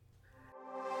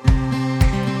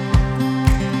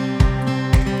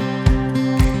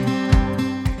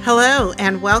Hello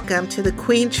and welcome to the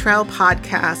Quaintrelle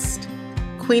podcast.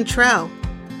 Quaintrelle,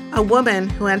 a woman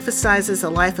who emphasizes a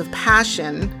life of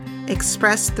passion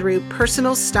expressed through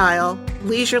personal style,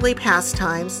 leisurely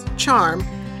pastimes, charm,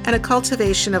 and a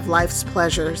cultivation of life's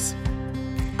pleasures.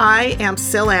 I am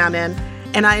Sil Annan,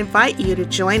 and I invite you to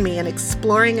join me in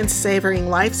exploring and savoring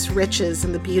life's riches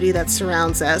and the beauty that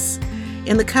surrounds us.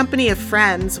 In the company of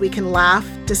friends, we can laugh,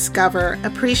 discover,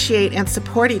 appreciate, and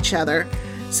support each other.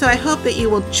 So I hope that you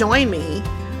will join me,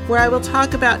 where I will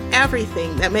talk about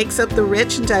everything that makes up the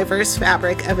rich and diverse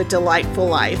fabric of a delightful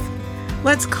life.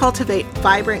 Let's cultivate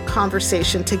vibrant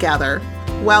conversation together.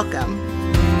 Welcome.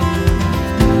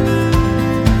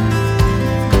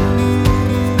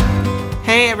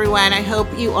 Hey everyone, I hope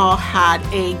you all had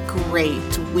a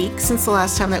great week since the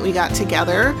last time that we got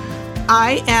together.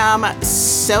 I am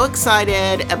so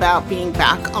excited about being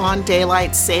back on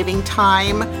daylight saving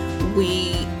time.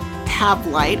 We have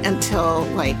light until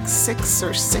like 6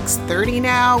 or 6:30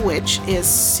 now, which is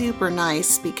super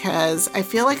nice because I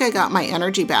feel like I got my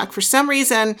energy back. For some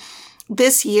reason,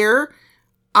 this year,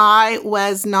 I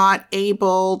was not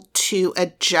able to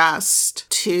adjust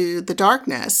to the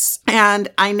darkness. And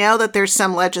I know that there's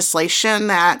some legislation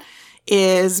that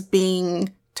is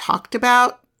being talked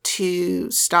about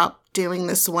to stop doing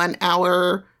this 1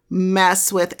 hour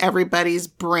mess with everybody's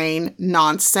brain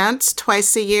nonsense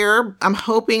twice a year. I'm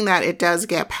hoping that it does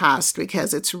get passed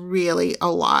because it's really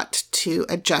a lot to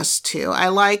adjust to. I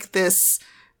like this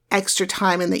extra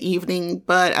time in the evening,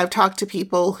 but I've talked to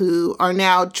people who are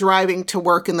now driving to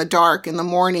work in the dark in the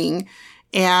morning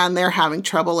and they're having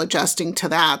trouble adjusting to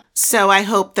that. So I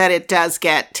hope that it does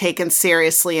get taken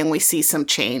seriously and we see some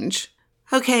change.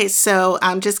 Okay, so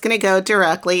I'm just going to go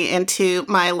directly into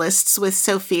my Lists with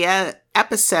Sofia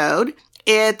episode.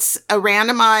 It's a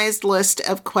randomized list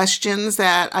of questions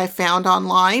that I found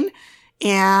online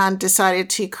and decided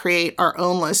to create our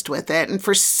own list with it. And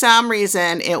for some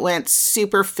reason, it went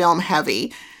super film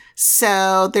heavy.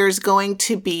 So there's going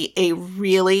to be a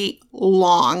really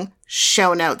long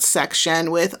show notes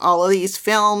section with all of these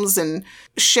films and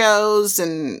shows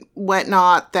and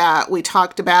whatnot that we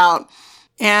talked about.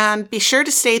 And be sure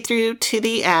to stay through to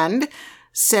the end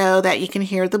so that you can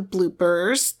hear the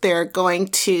bloopers. They're going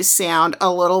to sound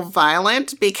a little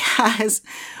violent because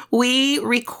we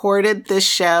recorded this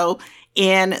show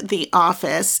in the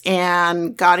office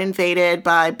and got invaded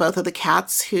by both of the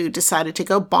cats who decided to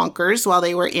go bonkers while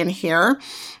they were in here.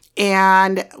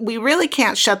 And we really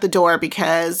can't shut the door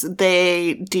because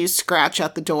they do scratch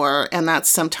at the door, and that's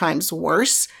sometimes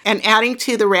worse. And adding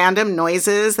to the random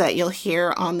noises that you'll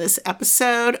hear on this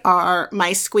episode are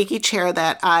my squeaky chair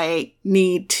that I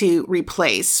need to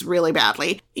replace really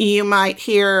badly. You might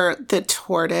hear the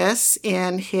tortoise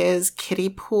in his kiddie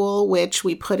pool, which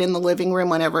we put in the living room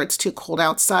whenever it's too cold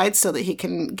outside so that he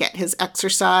can get his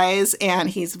exercise, and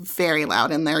he's very loud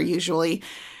in there usually.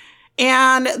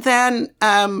 And then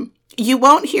you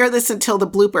won't hear this until the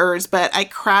bloopers, but I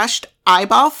crashed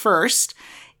eyeball first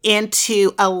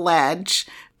into a ledge,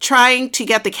 trying to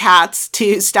get the cats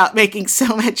to stop making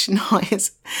so much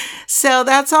noise. So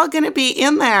that's all going to be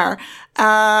in there.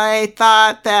 I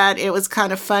thought that it was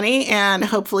kind of funny, and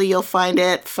hopefully you'll find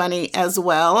it funny as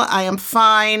well. I am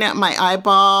fine. My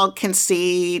eyeball can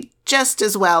see just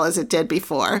as well as it did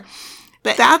before.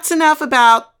 But that's enough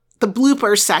about the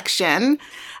blooper section.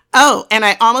 Oh, and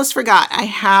I almost forgot. I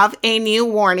have a new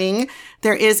warning.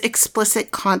 There is explicit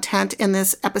content in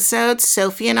this episode.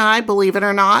 Sofia and I, believe it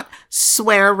or not,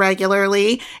 swear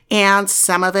regularly, and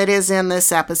some of it is in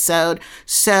this episode.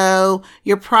 So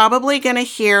you're probably going to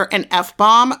hear an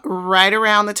F-bomb right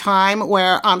around the time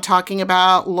where I'm talking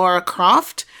about Laura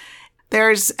Croft.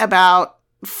 There's about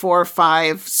 4 or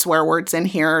 5 swear words in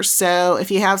here. So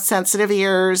if you have sensitive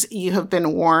ears, you have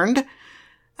been warned.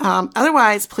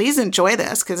 Otherwise, please enjoy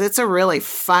this because it's a really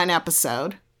fun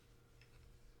episode.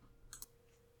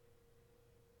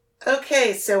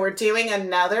 Okay, so we're doing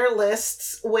another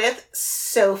Lists with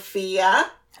Sofia.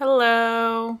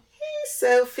 Hello. Hey,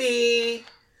 Sophie.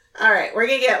 All right, we're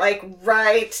going to get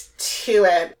right to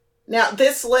it. Now,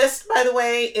 this list, by the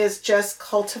way, is just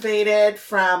cultivated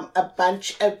from a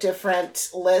bunch of different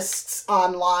lists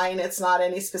online. It's not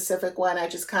any specific one. I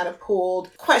just kind of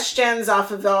pulled questions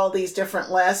off of all these different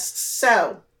lists.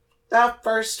 So, the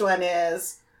first one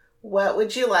is, what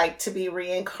would you like to be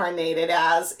reincarnated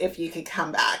as if you could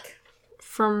come back?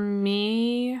 For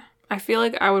me, I feel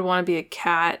like I would want to be a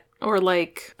cat. Or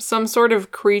some sort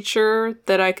of creature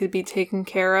that I could be taken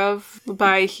care of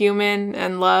by a human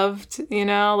and loved,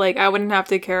 I wouldn't have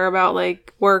to care about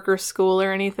work or school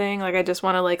or anything. I just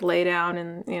want to lay down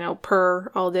and,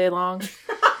 purr all day long.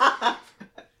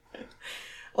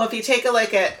 Well, if you take a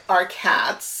look at our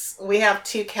cats, we have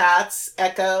 2 cats,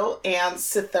 Echo and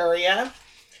Cytherea.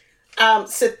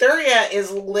 Cytherea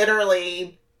is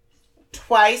literally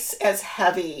twice as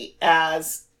heavy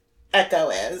as Echo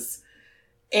is.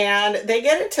 And they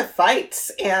get into fights,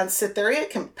 and Cytherea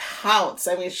can pounce.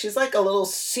 I mean, she's like a little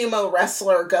sumo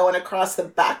wrestler going across the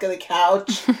back of the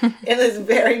couch in this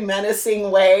very menacing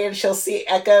way. And she'll see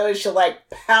Echo, and she'll like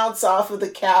pounce off of the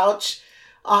couch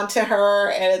onto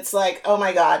her. And it's like, oh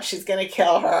my God, she's going to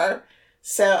kill her.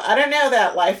 So I don't know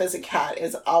that life as a cat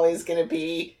is always going to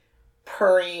be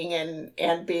purring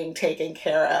and being taken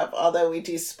care of, although we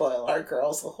do spoil our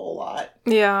girls a whole lot.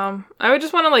 Yeah. I would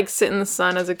just want to like sit in the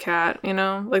sun as a cat, you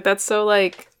know? Like that's so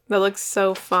like, that looks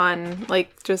so fun.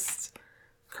 Like just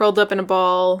curled up in a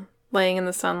ball, laying in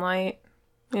the sunlight,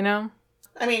 you know?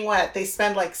 I mean, what? They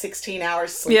spend like 16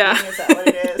 hours sleeping? Yeah. Is that what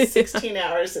it is? 16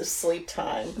 hours of sleep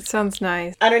time. It sounds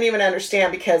nice. I don't even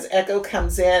understand because Echo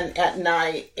comes in at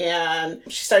night and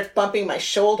she starts bumping my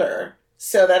shoulder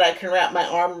so that I can wrap my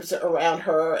arms around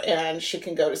her and she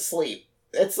can go to sleep.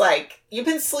 It's like, you've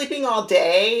been sleeping all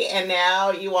day and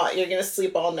now you're going to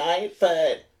sleep all night,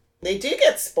 but they do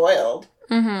get spoiled.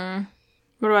 Mm-hmm.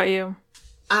 What about you?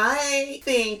 I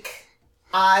think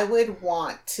I would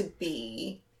want to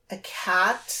be a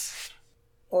cat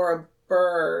or a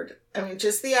bird. I mean,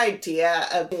 just the idea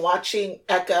of watching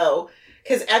Echo,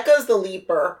 because Echo's the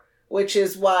leaper, which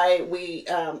is why we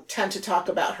tend to talk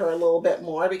about her a little bit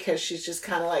more because she's just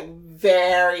kind of like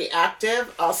very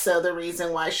active. Also the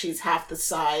reason why she's half the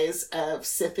size of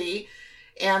Scythie.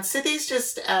 And Scythie's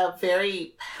just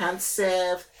very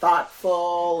pensive,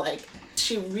 thoughtful, like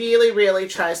she really, really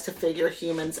tries to figure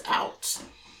humans out.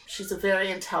 She's a very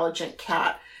intelligent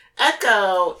cat.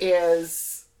 Echo is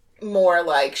more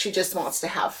like she just wants to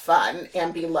have fun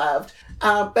and be loved.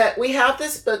 But we have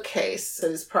this bookcase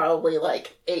that is probably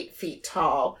like 8 feet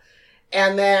tall.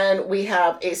 And then we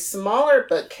have a smaller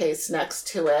bookcase next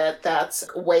to it that's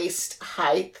waist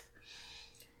height.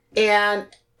 And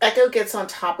Echo gets on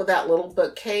top of that little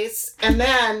bookcase. And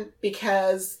then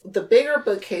because the bigger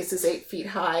bookcase is 8 feet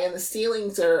high and the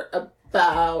ceilings are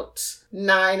about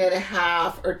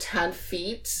 9.5 or 10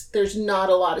 feet, there's not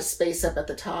a lot of space up at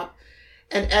the top.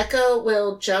 And Echo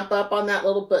will jump up on that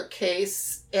little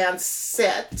bookcase and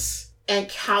sit and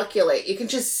calculate. You can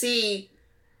just see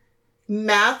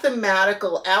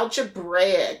mathematical,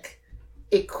 algebraic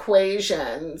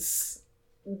equations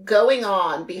going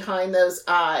on behind those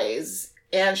eyes.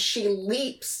 And she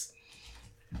leaps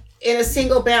in a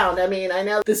single bound. I mean, I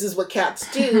know this is what cats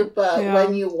do, but Yeah.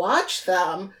 When you watch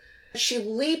them, she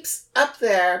leaps up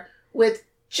there with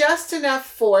just enough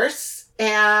force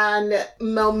and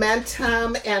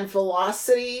momentum and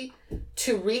velocity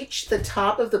to reach the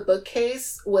top of the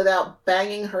bookcase without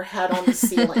banging her head on the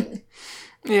ceiling.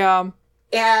 Yeah.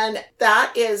 And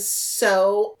that is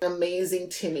so amazing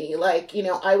to me. Like, you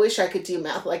know, I wish I could do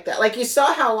math like that. Like, you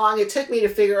saw how long it took me to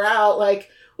figure out, like,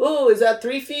 oh, is that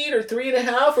 3 feet or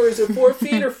 3.5? Or is it 4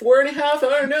 feet or 4.5? I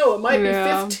don't know. It might be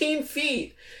 15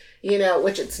 feet, you know,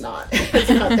 which it's not. It's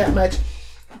not that much.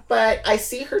 But I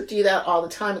see her do that all the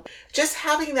time. Just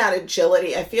having that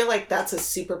agility, I feel like that's a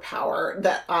superpower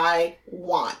that I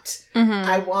want. Mm-hmm.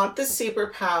 I want the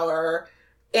superpower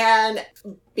and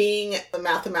being a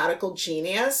mathematical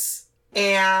genius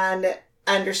and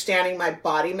understanding my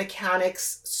body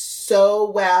mechanics so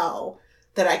well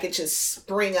that I could just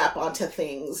spring up onto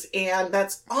things. And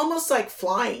that's almost like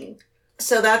flying.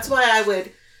 So that's why I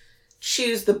would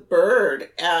choose the bird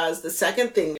as the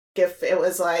second thing. If it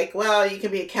was like, well, you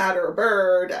can be a cat or a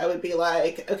bird, I would be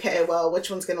like, okay, well, which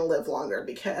one's going to live longer?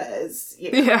 Because, you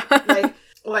know,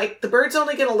 like the bird's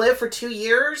only going to live for 2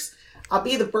 years. I'll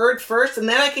be the bird first, and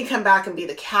then I can come back and be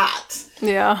the cat.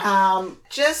 Yeah.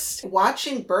 Just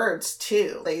watching birds,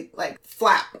 too. They, like,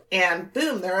 flap, and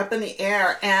boom, they're up in the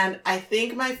air. And I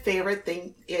think my favorite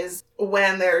thing is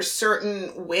when there's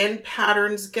certain wind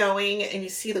patterns going, and you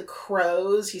see the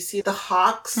crows, you see the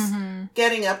hawks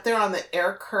getting up there on the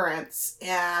air currents,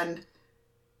 and...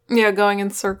 Yeah, going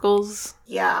in circles.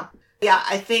 Yeah. Yeah,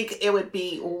 I think it would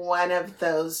be one of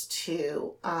those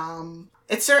two.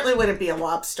 It certainly wouldn't be a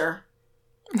lobster.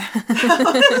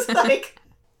 It was like,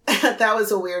 that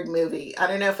was a weird movie. I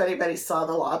don't know if anybody saw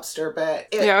The Lobster, but...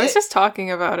 I was just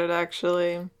talking about it,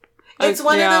 actually. It's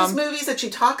one of those movies that you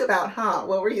talk about, huh?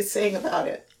 What were you saying about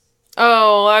it?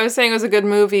 Oh, I was saying it was a good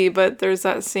movie, but there's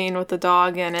that scene with the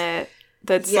dog in it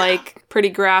that's, like, pretty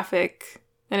graphic.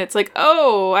 And it's like,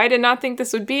 oh, I did not think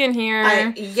this would be in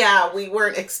here. Yeah, we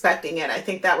weren't expecting it. I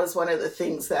think that was one of the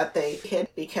things that they hid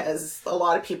because a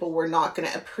lot of people were not going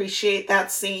to appreciate that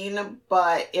scene.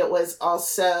 But it was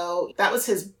also, that was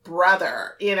his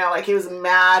brother. You know, like he was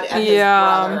mad at his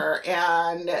brother.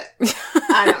 And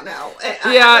I don't know.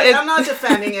 I'm not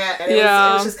defending it. It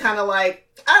was just kind of like,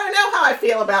 I don't know how I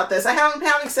feel about this. I'm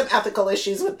having some ethical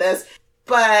issues with this.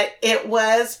 But it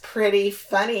was pretty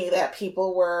funny that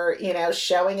people were, you know,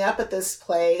 showing up at this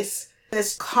place,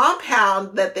 this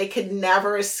compound that they could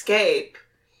never escape.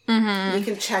 Mm-hmm. You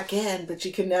can check in, but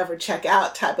you can never check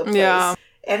out type of place. Yeah.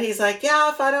 And he's like, yeah,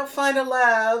 if I don't find a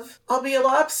love, I'll be a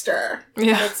lobster.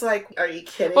 Yeah. And it's like, are you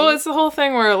kidding? Well, it's the whole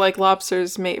thing where, like,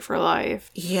 lobsters mate for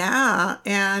life. Yeah.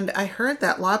 And I heard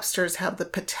that lobsters have the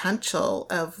potential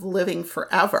of living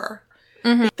forever.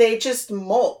 Mm-hmm. They just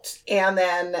molt and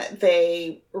then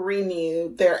they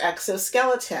renew their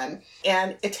exoskeleton.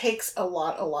 And it takes a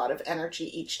lot of energy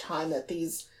each time that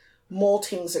these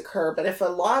moltings occur. But if a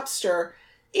lobster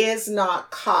is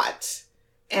not caught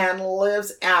and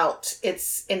lives out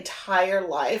its entire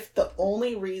life, the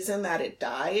only reason that it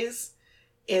dies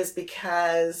is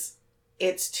because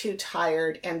it's too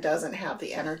tired and doesn't have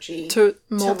the energy to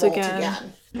molt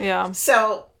again. Yeah.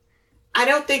 So I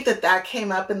don't think that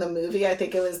came up in the movie. I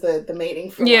think it was the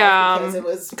mating for life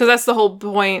because that's the whole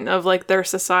point of like their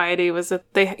society was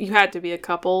that you had to be a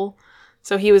couple.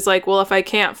 So he was like, well, if I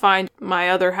can't find my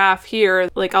other half here,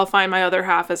 like I'll find my other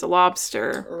half as a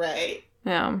lobster. Right.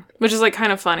 Yeah. Which is like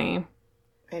kind of funny.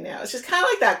 I know. It's just kind of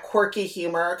like that quirky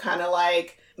humor, kind of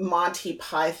like Monty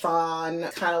Python,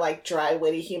 kind of like dry,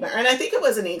 witty humor. And I think it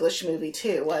was an English movie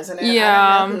too, wasn't it?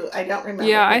 Yeah. I don't remember.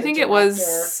 Yeah, I think it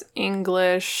was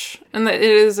English. And it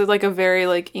is like a very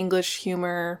like English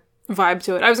humor vibe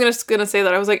to it. I was gonna say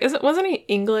that. I was like, wasn't he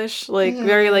English? Like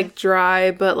very like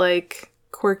dry, but like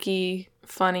quirky,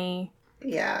 funny.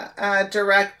 Yeah.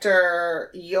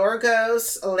 Director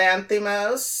Yorgos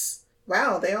Lanthimos.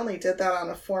 Wow, they only did that on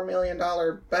a $4 million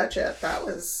budget. That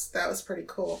was pretty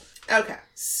cool. Okay,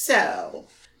 so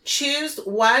choose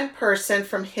one person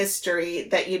from history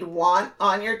that you'd want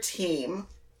on your team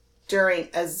during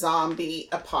a zombie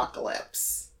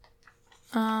apocalypse.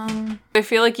 I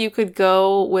feel like you could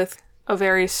go with a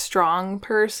very strong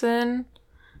person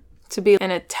to be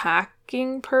an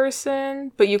attacking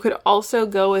person, but you could also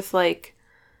go with like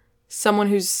someone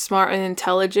who's smart and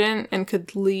intelligent and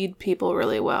could lead people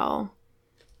really well.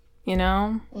 You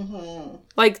know? Mm-hmm.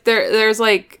 Like there's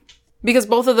like, because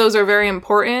both of those are very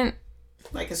important.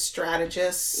 Like a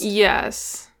strategist?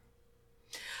 Yes.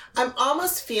 I'm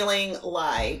almost feeling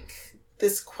like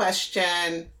this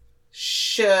question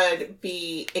should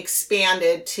be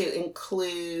expanded to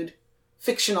include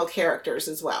fictional characters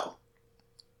as well.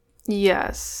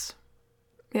 Yes.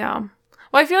 Yeah.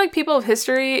 Well, I feel like people of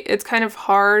history, it's kind of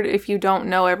hard if you don't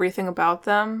know everything about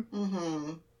them.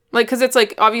 Mm-hmm. Like, because it's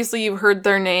like, obviously you've heard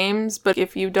their names, but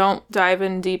if you don't dive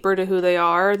in deeper to who they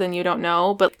are, then you don't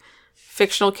know. But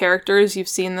fictional characters, you've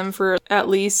seen them for at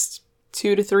least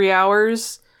 2 to 3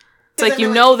 hours. It's like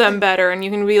you know them better, and you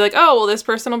can be like, oh, well, this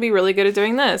person will be really good at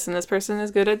doing this, and this person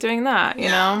is good at doing that, you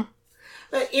know?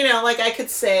 But, you know, like I could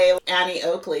say Annie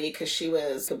Oakley, because she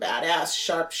was a badass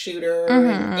sharpshooter,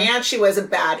 and she was a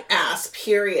badass,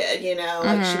 period, you know?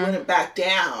 Like, she wouldn't back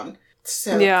down.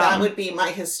 So that would be my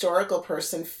historical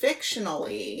person.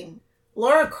 Fictionally,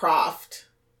 Laura Croft.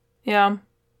 Yeah.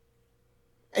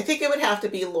 I think it would have to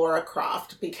be Laura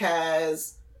Croft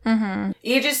because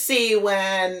you just see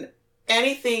when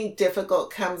anything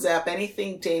difficult comes up,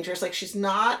 anything dangerous, like she's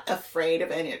not afraid of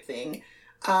anything.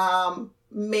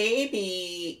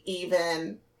 Maybe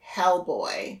even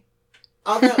Hellboy.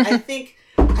 Although I think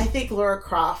Laura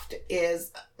Croft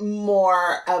is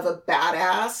more of a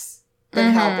badass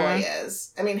than Hellboy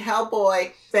is. I mean,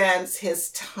 Hellboy spends his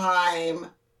time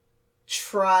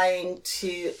trying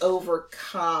to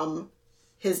overcome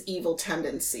his evil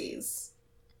tendencies.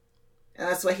 And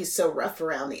that's why he's so rough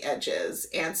around the edges.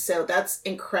 And so that's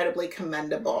incredibly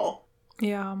commendable.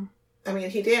 Yeah. I mean,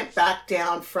 he didn't back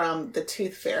down from the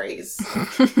Tooth Fairies.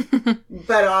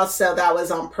 But also that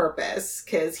was on purpose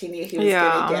because he knew he was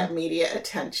going to get media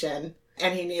attention.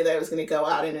 And he knew that it was going to go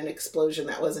out in an explosion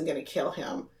that wasn't going to kill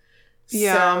him.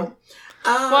 Yeah. So,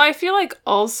 well, I feel like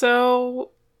also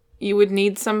you would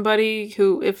need somebody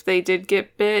who, if they did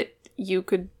get bit, you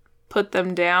could put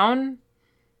them down.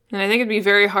 And I think it'd be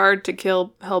very hard to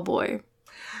kill Hellboy.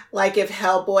 Like if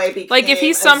Hellboy became like if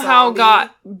he somehow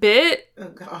got bit, oh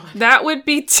God, that would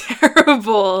be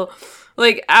terrible.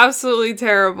 Like absolutely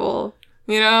terrible.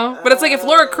 You know? But it's like if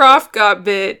Laura Croft got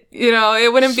bit, you know,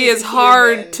 it wouldn't be as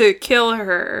hard to kill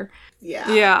her.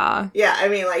 Yeah. Yeah. Yeah, I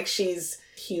mean like she's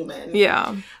human.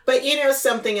 Yeah. But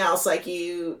something else, like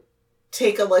you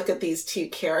take a look at these two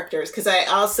characters, because I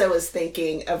also was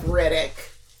thinking of Riddick.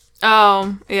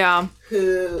 Oh, yeah.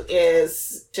 Who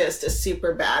is just a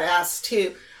super badass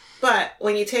too. But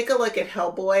when you take a look at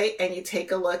Hellboy and you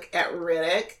take a look at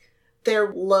Riddick,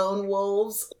 they're lone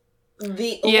wolves.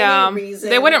 The only reason...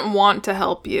 they wouldn't want to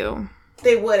help you.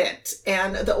 They wouldn't.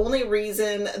 And the only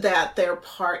reason that they're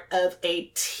part of a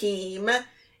team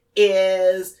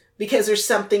is because there's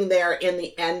something there in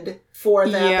the end for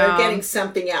them. Yeah. They're getting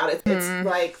something out. It's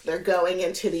like they're going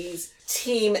into these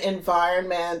team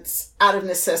environments out of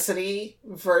necessity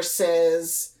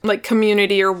versus... like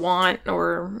community or want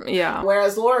or... yeah.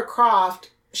 Whereas Lara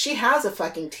Croft, she has a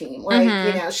fucking team.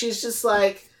 Like, she's just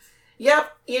like...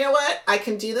 yep, you know what? I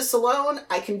can do this alone.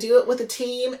 I can do it with a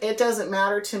team. It doesn't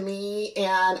matter to me.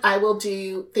 And I will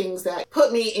do things that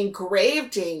put me in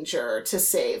grave danger to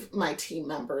save my team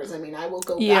members. I mean, I will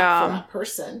go back for that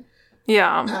person.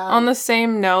 Yeah. On the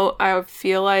same note, I would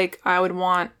feel like I would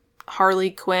want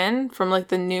Harley Quinn from like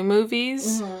the new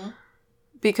movies. Mm-hmm.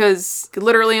 Because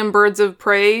literally in Birds of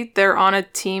Prey, they're on a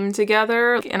team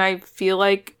together. And I feel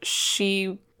like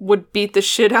she would beat the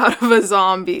shit out of a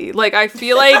zombie. Like, I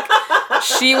feel like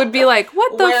she would be like,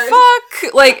 what the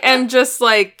fuck? Like, and just,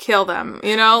 like, kill them,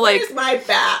 Like, where's my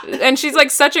bat? And she's, like,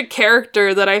 such a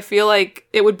character that I feel like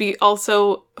it would be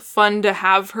also fun to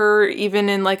have her even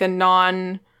in, like,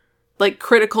 a like,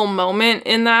 critical moment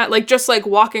in that. Like, just, like,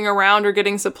 walking around or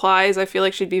getting supplies, I feel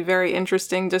like she'd be very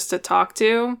interesting just to talk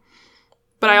to.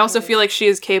 But I also feel like she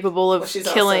is capable of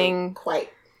killing... also quite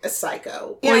a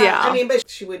psycho. Yeah, well, yeah. I mean, but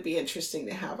she would be interesting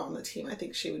to have on the team. I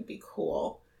think she would be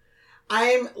cool.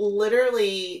 I'm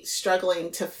literally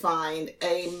struggling to find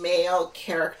a male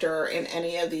character in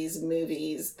any of these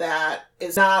movies that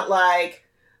is not like,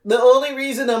 the only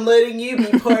reason I'm letting you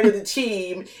be part of the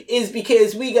team is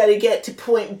because we got to get to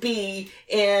point B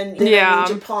and then I need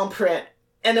your palm print.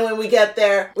 And then when we get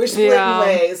there, we're splitting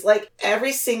ways. Like,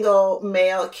 every single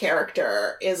male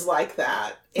character is like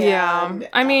that. And,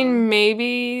 I mean,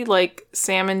 maybe, like,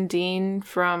 Sam and Dean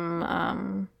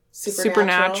from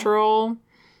Supernatural.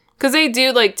 Because they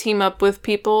do, like, team up with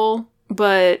people.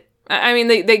 But, I mean,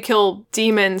 they kill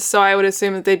demons, so I would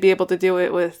assume that they'd be able to do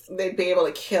it with... they'd be able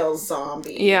to kill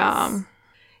zombies. Yeah.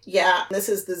 Yeah, this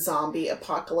is the zombie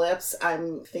apocalypse.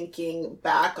 I'm thinking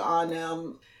back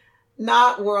on...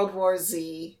 not World War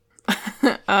Z.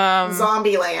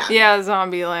 Zombieland. Yeah,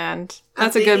 Zombieland.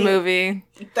 That's a good movie.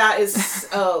 That is,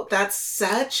 that's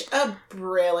such a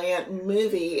brilliant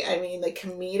movie. I mean, the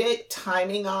comedic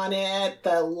timing on it,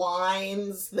 the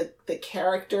lines, the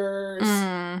characters,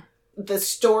 the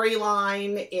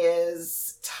storyline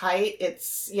is tight.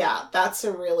 That's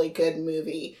a really good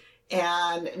movie.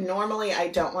 And normally I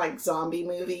don't like zombie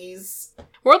movies.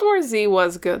 World War Z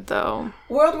was good, though.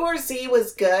 World War Z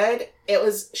was good. It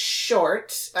was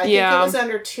short. I think it was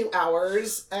under 2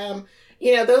 hours.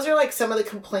 Those are like some of the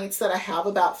complaints that I have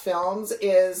about films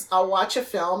is I'll watch a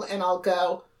film and I'll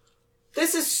go,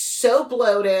 this is so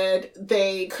bloated.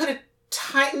 They could have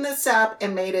tightened this up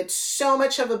and made it so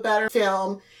much of a better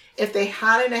film if they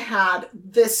hadn't had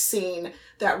this scene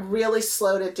that really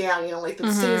slowed it down, like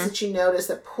the scenes that you notice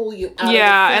that pull you out of the film.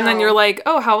 Yeah, and then you're like,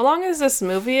 oh, how long is this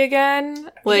movie again?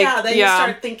 Like, then you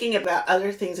start thinking about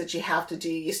other things that you have to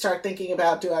do. You start thinking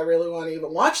about, do I really want to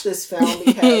even watch this film?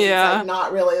 Because it's like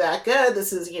not really that good.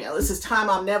 This is time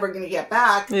I'm never going to get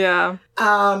back. Yeah.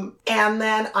 And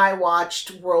then I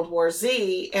watched World War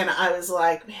Z, and I was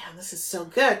like, man, this is so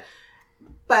good.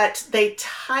 But they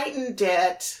tightened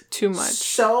it too much.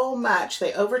 So much.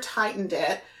 They over-tightened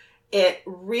it. It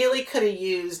really could have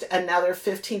used another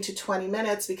 15 to 20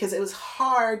 minutes because it was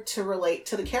hard to relate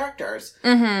to the characters.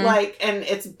 Mm-hmm. And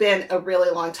it's been a really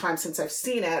long time since I've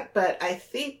seen it, but I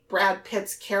think Brad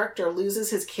Pitt's character loses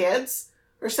his kids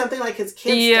or something, like his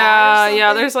kids die or something.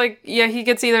 Yeah, there's he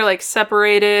gets either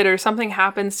separated or something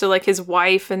happens to his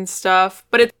wife and stuff,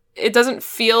 but it doesn't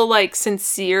feel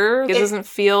sincere. It doesn't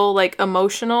feel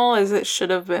emotional as it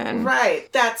should have been.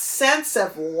 Right. That sense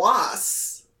of loss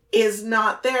is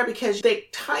not there because they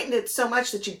tightened it so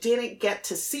much that you didn't get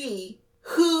to see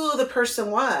who the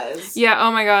person was. Yeah, oh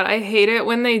my god, I hate it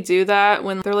when they do that,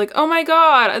 when they're like, oh my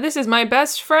god, this is my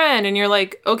best friend, and you're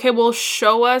like, okay, well,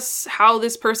 show us how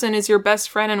this person is your best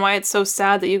friend and why it's so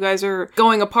sad that you guys are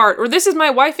going apart. Or this is my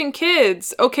wife and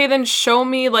kids. Okay, then show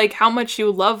me, how much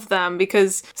you love them,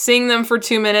 because seeing them for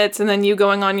 2 minutes and then you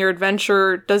going on your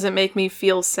adventure doesn't make me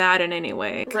feel sad in any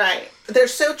way. Right. They're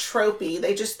so tropey.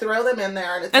 They just throw them in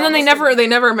there, and then they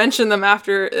never mention them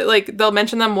after. They'll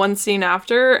mention them one scene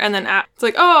after, and then it's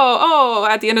like, oh,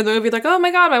 at the end of the movie, oh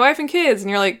my god, my wife and kids, and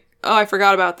you're like, oh, I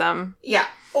forgot about them. Yeah,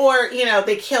 Or,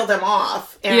 they kill them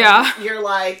off. And you're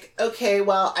like, okay,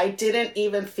 well, I didn't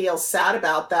even feel sad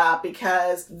about that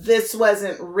because this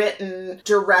wasn't written,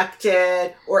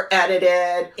 directed, or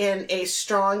edited in a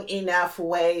strong enough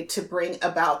way to bring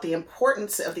about the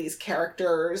importance of these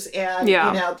characters. And,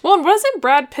 Well, wasn't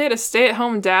Brad Pitt a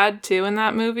stay-at-home dad, too, in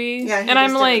that movie? Yeah, and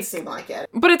I'm like, seem like it.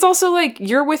 But it's also like,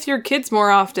 you're with your kids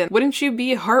more often. Wouldn't you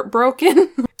be heartbroken?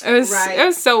 It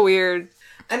was so weird.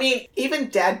 I mean, even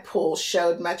Deadpool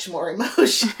showed much more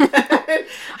emotion.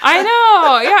 I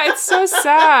know. Yeah, it's so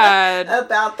sad.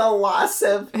 About the loss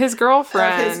of his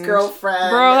girlfriend.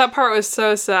 Bro, that part was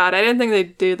so sad. I didn't think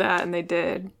they'd do that, and they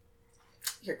did.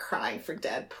 You're crying for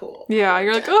Deadpool. Yeah,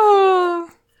 you're like, oh.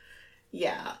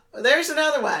 Yeah. There's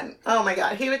another one. Oh my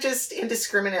god. He would just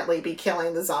indiscriminately be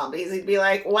killing the zombies. He'd be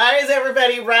like, why is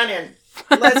everybody running?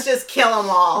 Let's just kill them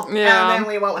all. Yeah. And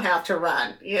then we won't have to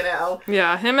run,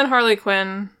 Yeah, him and Harley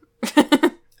Quinn.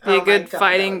 Be a good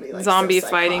zombie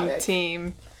fighting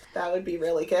team. That would be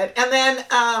really good. And then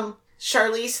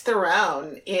Charlize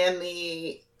Theron in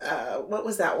the, what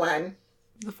was that one?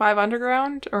 The Five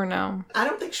Underground, or no? I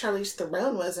don't think Charlize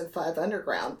Theron was in Five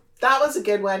Underground. That was a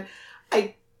good one.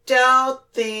 I don't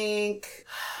think...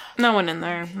 No one in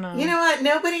there, no. You know what?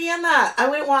 Nobody in that. I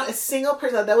wouldn't want a single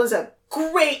person. That was a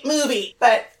great movie.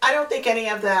 But I don't think any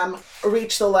of them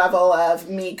reach the level of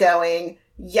me going,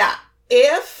 yeah,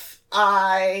 if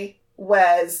I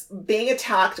was being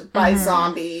attacked by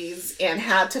zombies and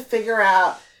had to figure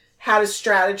out how to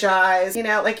strategize,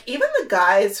 like even the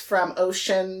guys from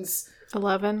Ocean's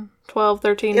 11, 12,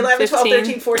 13, 11, 15. 12,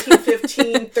 13, 14,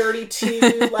 15,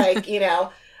 32,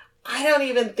 I don't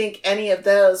even think any of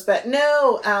those, but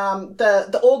no,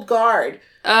 the Old Guard.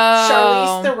 Oh.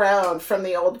 Charlize Theron from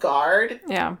the Old Guard.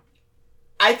 Yeah.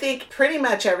 I think pretty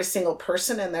much every single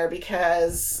person in there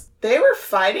because they were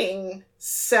fighting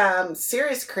some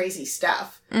serious crazy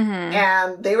stuff. Mm-hmm.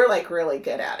 And they were really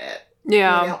good at it.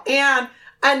 Yeah. And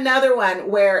another one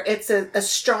where it's a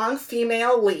strong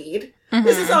female lead. Mm-hmm.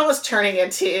 This is almost turning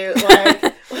into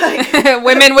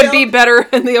women would be better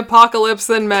in the apocalypse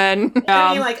than men.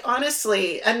 I mean,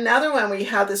 honestly, another one where you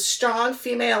have this strong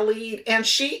female lead and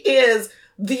she is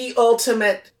the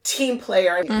ultimate team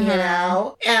player,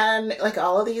 and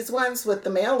all of these ones with the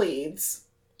male leads.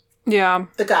 Yeah.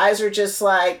 The guys are just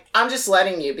I'm just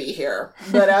letting you be here.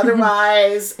 But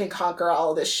otherwise, I can conquer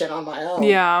all of this shit on my own.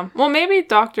 Yeah. Well, maybe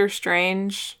Doctor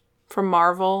Strange from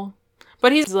Marvel.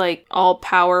 But he's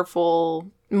all-powerful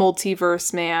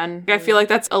multiverse man. I feel like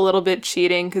that's a little bit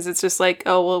cheating because it's just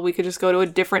we could just go to a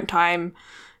different time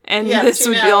and this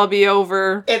would all be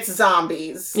over. It's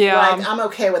zombies. Yeah. I'm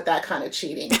okay with that kind of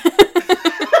cheating.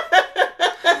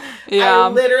 Yeah. I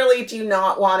literally do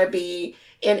not want to be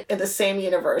in the same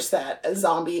universe that a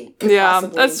zombie could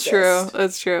possibly that's exist.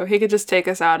 That's true. He could just take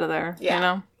us out of there,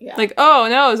 Yeah. Oh,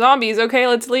 no, zombies, okay,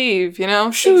 let's leave,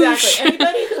 Shoosh. Exactly.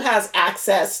 Anybody who has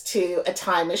access to a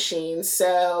time machine,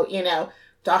 so,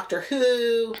 Doctor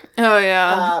Who. Oh,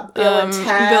 yeah. Bill and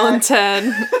Ted. Bill and Ted.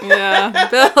 Yeah.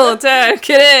 Bill and Ted,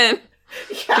 get in.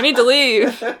 Yeah. You need to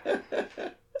leave.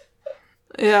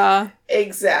 Yeah.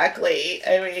 Exactly.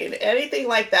 I mean, anything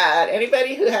like that.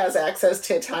 Anybody who has access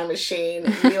to a time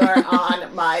machine, you are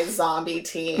on my zombie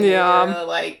team. Yeah.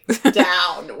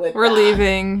 Down with We're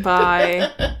leaving.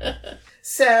 Bye.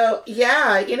 So,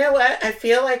 yeah, you know what? I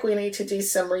feel like we need to do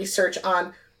some research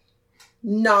on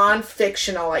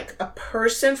non-fictional, a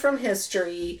person from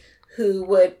history who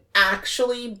would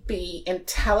actually be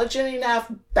intelligent enough,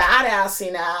 badass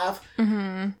enough.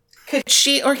 Mm-hmm. Could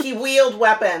she or he wield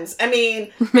weapons? I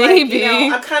mean, maybe.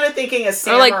 I'm kind of thinking of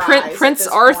samurais. Or Prince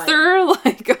Arthur?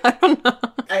 I don't know.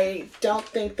 I don't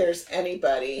think there's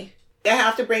anybody. I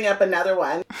have to bring up another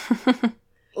one.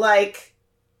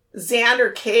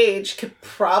 Xander Cage could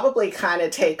probably kind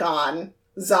of take on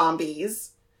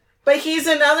zombies. But he's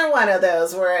another one of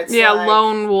those where it's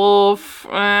lone wolf.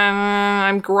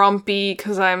 I'm grumpy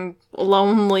because I'm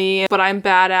lonely, but I'm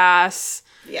badass.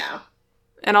 Yeah.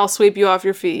 And I'll sweep you off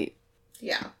your feet.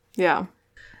 Yeah. Yeah.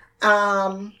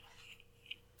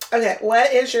 Okay,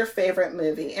 what is your favorite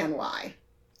movie and why?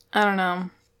 I don't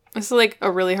know. This is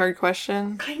a really hard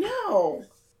question. I know.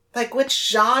 Which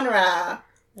genre?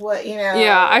 What,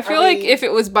 Yeah, I feel if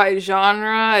it was by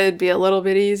genre, it'd be a little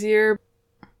bit easier.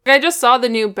 I just saw the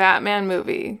new Batman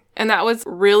movie, and that was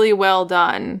really well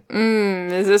done.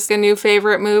 Is this a new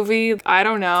favorite movie? I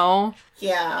don't know.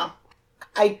 Yeah.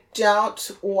 I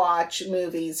don't watch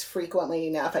movies frequently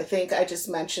enough. I think I just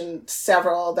mentioned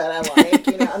several that I like,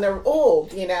 and they're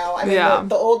old, I mean,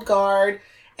 the Old Guard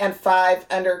and 5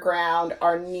 Underground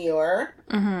are newer.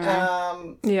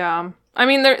 Yeah. I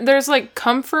mean, there's, like,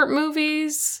 comfort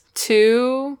movies,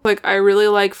 too. Like, I really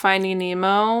like Finding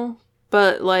Nemo,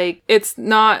 but, like, it's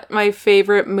not my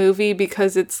favorite movie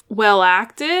because it's well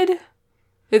acted.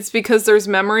 It's because there's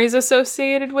memories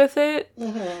associated with it.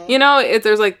 You know,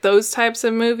 there's, like, those types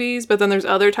of movies, but then there's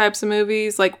other types of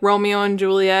movies, like Romeo and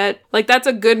Juliet. Like, that's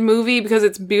a good movie because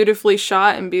it's beautifully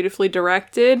shot and beautifully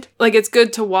directed. Like, it's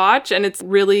good to watch, and it's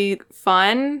really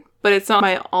fun, but it's not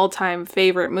my all-time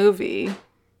favorite movie.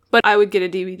 But I would get a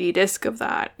DVD disc of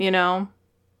that, you know?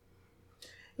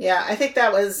 Yeah, I think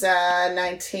that was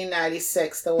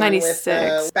 1996, the one 96.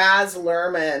 with Baz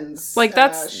Luhrmann's like,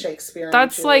 that's Shakespeare and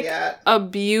that's Juliet. like a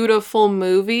beautiful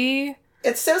movie.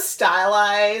 It's so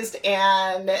stylized,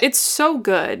 and it's so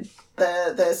good.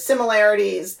 The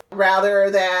similarities, rather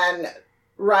than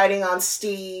riding on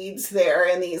steeds, they're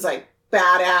in these like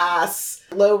badass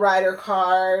lowrider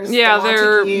cars. Yeah,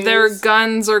 their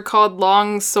guns are called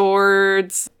long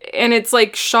swords, and it's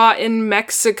like shot in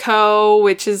Mexico,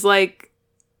 which is like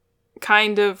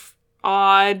kind of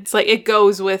odd. It's like it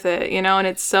goes with it, you know, and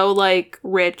it's so like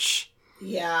rich.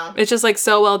 Yeah. It's just like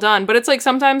so well done. But it's like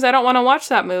sometimes I don't want to watch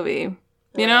that movie.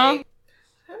 You know? I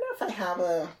don't know if I have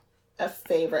a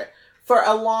favorite. For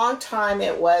a long time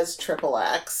it was Triple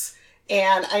X.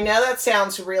 And I know that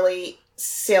sounds really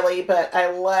silly, but I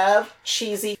love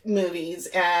cheesy movies.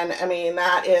 And I mean,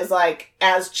 that is like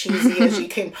as cheesy as you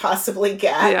can possibly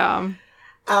get. Yeah.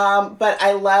 But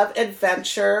I love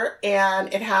adventure,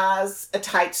 and it has a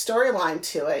tight storyline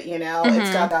to it, you know?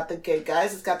 It's got the good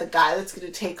guys. It's got the guy that's going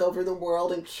to take over the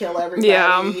world and kill everybody.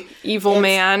 Yeah, evil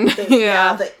man.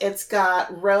 It's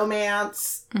got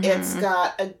romance. It's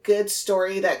got a good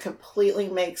story that completely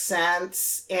makes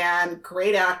sense, and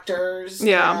great actors.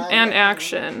 Yeah, and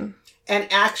action. And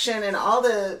action, and all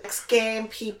the X game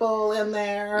people in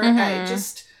there. And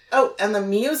the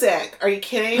music. Are you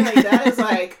kidding? Like, that is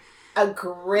like a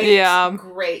great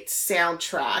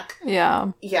soundtrack.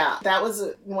 Yeah, that was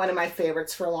one of my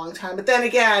favorites for a long time. But then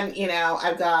again, you know,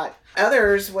 I've got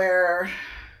others where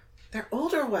they're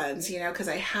older ones, you know, because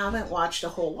I haven't watched a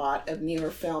whole lot of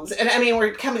newer films. And I mean,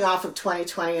 we're coming off of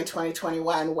 2020 and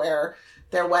 2021 where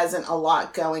there wasn't a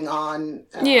lot going on.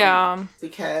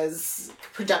 Because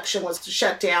production was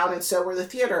shut down, and so were the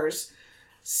theaters.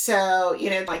 So, you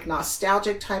know, like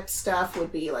nostalgic type stuff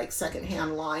would be like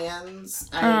Secondhand Lions.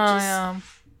 I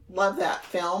love that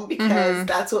film because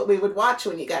that's what we would watch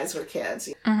when you guys were kids.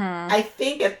 I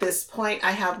think at this point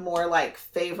I have more like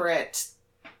favorite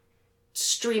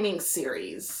streaming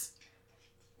series.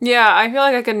 Yeah, I feel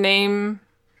like I could name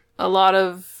a lot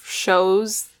of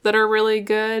shows that are really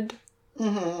good.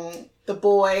 The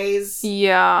Boys.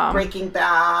 Yeah. Breaking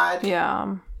Bad.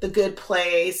 Yeah. The Good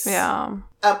Place. Yeah.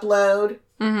 Upload.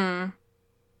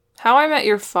 How I Met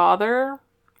Your Father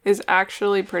is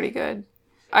actually pretty good.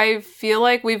 I feel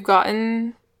like we've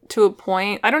gotten to a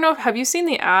point. I don't know. Have you seen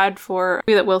the ad for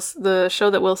the show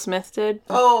that Will Smith did?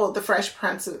 Oh, The Fresh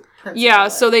Prince of Yeah,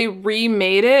 so they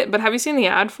remade it, but have you seen the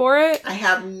ad for it? I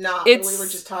have not. We were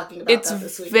just talking about that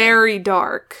this weekend. It's very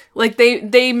dark. Like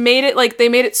they made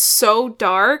it so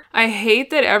dark. I hate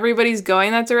that everybody's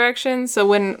going that direction. So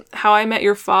when How I Met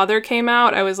Your Father came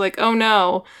out, I was like, oh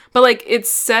no. But like it's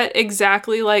set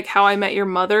exactly like How I Met Your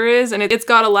Mother is, and it's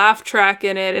got a laugh track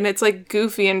in it, and it's like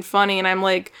goofy and funny, and I'm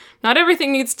like, not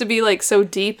everything needs to be like so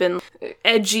deep and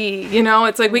edgy, you know?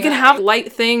 It's like we can have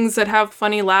light things that have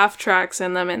funny laugh tracks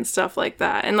in them and stuff like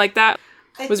that. And like that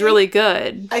was really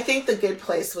good. I think The Good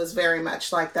Place was very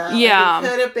much like that. Yeah. Like, it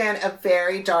could have been a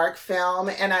very dark film,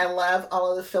 and I love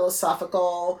all of the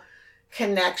philosophical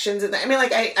connections. And I mean,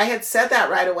 like I had said that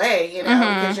right away, you know,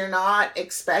 because you're not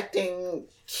expecting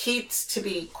Keats to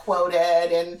be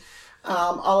quoted and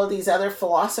all of these other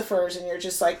philosophers, and you're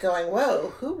just like going,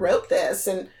 whoa, who wrote this?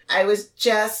 And I was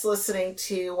just listening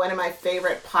to one of my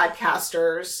favorite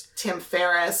podcasters, Tim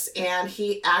Ferriss, and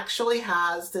he actually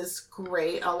has this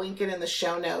great, I'll link it in the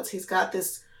show notes, he's got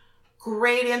this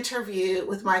great interview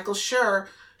with Michael Schur,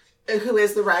 who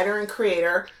is the writer and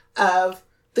creator of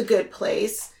The Good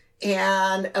Place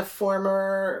and a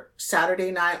former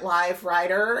Saturday Night Live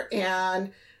writer,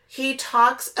 and he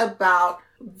talks about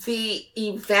the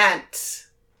event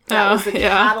that was the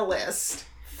catalyst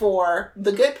for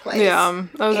The Good Place. Yeah,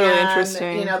 that was really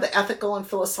interesting. You know, the ethical and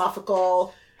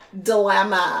philosophical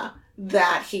dilemma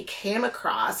that he came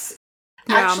across.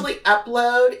 Yeah. Actually,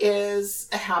 Upload is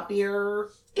a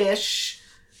happier-ish.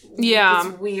 Yeah.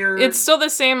 It's weird. It's still the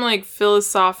same, like,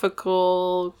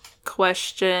 philosophical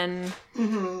question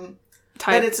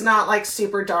type. But it's not like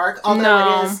super dark,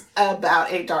 although it is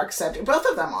about a dark subject. Both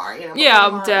of them are, both of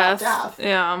them are death. about death.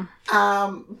 Yeah.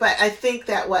 But I think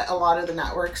that what a lot of the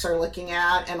networks are looking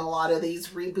at and a lot of these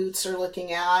reboots are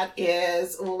looking at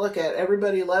is, well, look at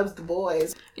everybody loves The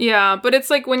Boys. Yeah, but it's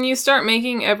like when you start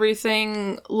making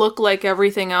everything look like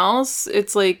everything else,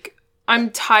 it's like,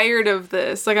 I'm tired of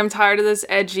this. Like, I'm tired of this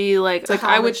edgy, like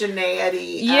I would...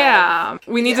 homogeneity. Yeah.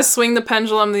 We need to swing the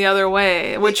pendulum the other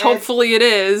way, which hopefully it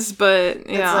is, but,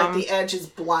 yeah. It's like the edge is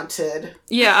blunted.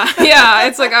 Yeah.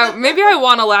 It's like, maybe I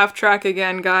want a laugh track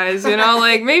again, guys,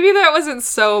 Like, maybe that wasn't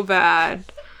so bad.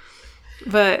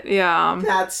 But, yeah.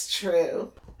 That's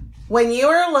true. When you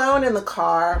are alone in the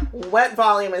car, what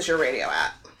volume is your radio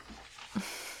at?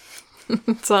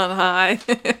 It's on high.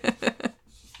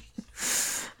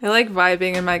 I like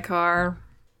vibing in my car.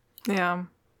 Yeah.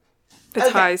 It's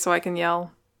high so I can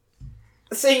yell.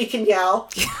 So you can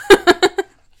yell?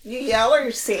 You yell or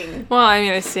you sing? Well, I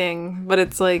mean, I sing, but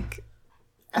it's like...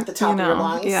 At the top of your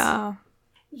lungs? Yeah.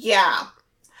 Yeah.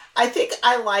 I think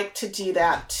I like to do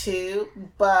that too,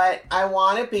 but I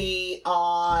want to be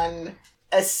on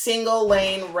a single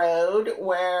lane road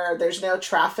where there's no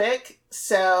traffic,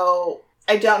 so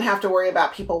I don't have to worry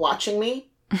about people watching me.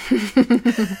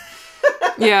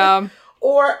 Yeah.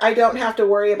 Or I don't have to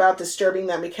worry about disturbing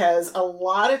them, because a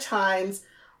lot of times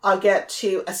I'll get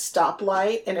to a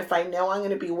stoplight, and if I know I'm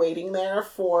going to be waiting there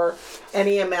for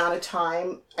any amount of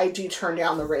time, I do turn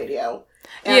down the radio.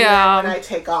 And then when I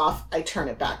take off, I turn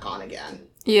it back on again.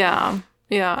 Yeah,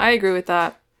 I agree with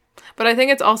that. But I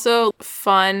think it's also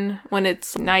fun when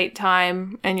it's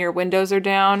nighttime and your windows are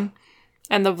down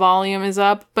and the volume is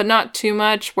up, but not too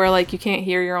much where, like, you can't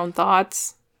hear your own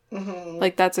thoughts. Mm-hmm.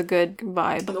 Like, that's a good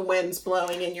vibe. The wind's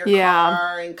blowing in your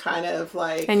car and kind of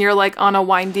like... And you're, like, on a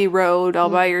windy road all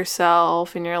by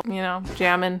yourself and you're,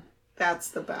 jamming. That's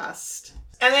the best.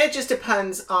 And it just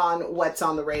depends on what's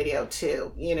on the radio,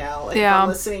 too. If I'm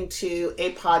listening to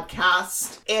a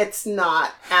podcast, it's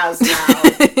not as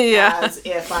loud as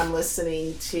if I'm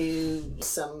listening to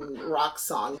some rock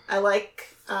song. I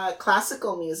like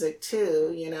classical music,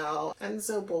 too,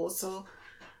 Enzo Boso.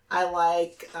 I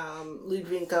like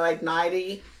Ludwinko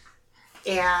E18,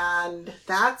 and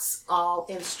that's all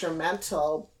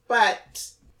instrumental, but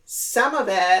some of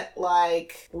it,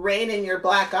 like Rain in Your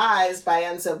Black Eyes by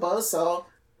Enzo Boso,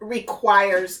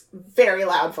 requires very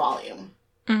loud volume.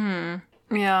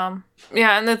 Mm-hmm. Yeah,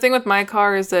 and the thing with my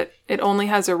car is that it only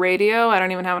has a radio. I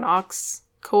don't even have an aux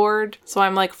cord, so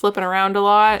I'm like flipping around a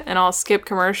lot and I'll skip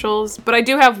commercials, but I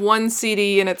do have one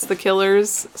CD and it's The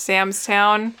Killers, Sam's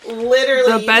Town.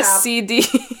 Literally the best CD.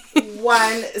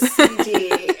 One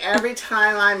CD every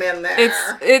time I'm in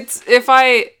there. It's if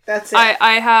I that's it.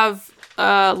 I have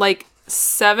like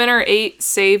 7 or 8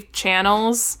 saved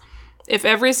channels. If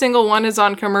every single one is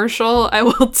on commercial, I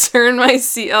will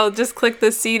I'll just click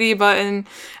the CD button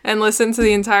and listen to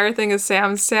the entire thing of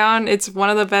Sam's Town. It's one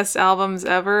of the best albums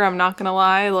ever. I'm not gonna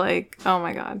lie. Like, oh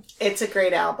my God. It's a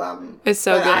great album. It's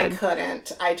so good. I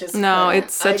couldn't.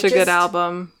 It's such a good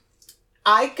album.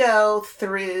 I go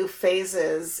through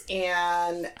phases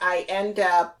and I end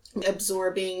up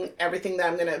absorbing everything that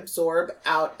I'm going to absorb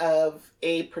out of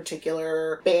a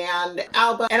particular band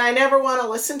album, and I never want to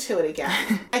listen to it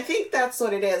again. I think that's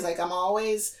what it is. Like, I'm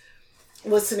always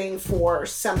listening for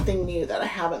something new that I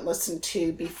haven't listened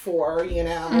to before,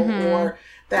 or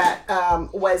that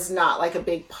was not like a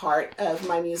big part of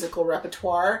my musical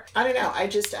repertoire. I don't know. I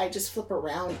just flip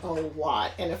around a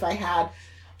lot, and if I had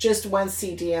just one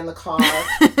CD in the car,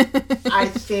 I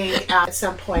think at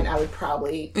some point I would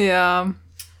probably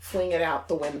fling it out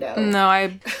the window. No,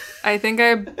 I think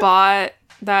I bought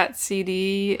that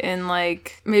CD in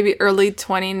like maybe early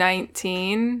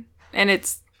 2019, and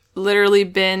it's literally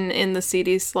been in the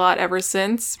CD slot ever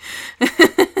since.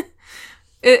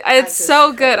 It's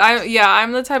so good.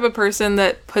 I'm the type of person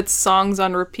that puts songs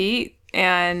on repeat,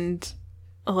 and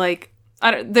like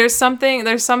there's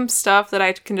some stuff that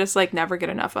I can just like never get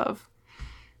enough of.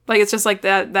 Like, it's just like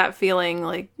that feeling,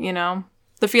 like,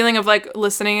 the feeling of like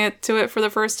listening to it for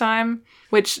the first time,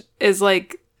 which is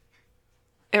like,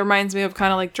 it reminds me of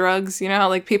kind of like drugs, how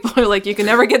like people are like, you can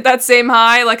never get that same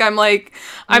high. Like, music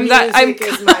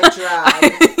is my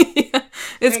drug.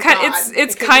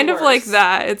 It's kind of like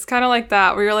that. It's kind of like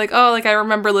that where you're like, oh, like I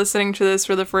remember listening to this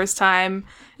for the first time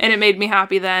and it made me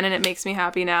happy then and it makes me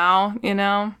happy now,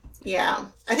 Yeah.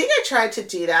 I think I tried to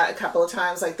do that a couple of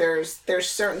times. Like, there's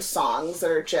certain songs that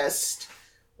are just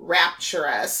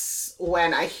rapturous.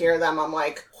 When I hear them, I'm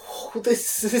like, oh,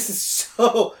 this is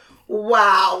so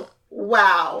wow.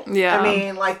 Yeah. I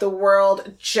mean, like, the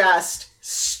world just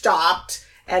stopped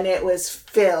and it was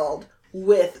filled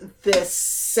with this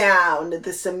sound,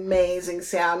 this amazing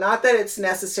sound. Not that it's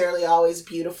necessarily always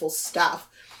beautiful stuff,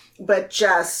 but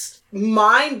just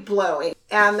mind-blowing.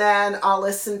 And then I'll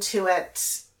listen to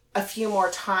it a few more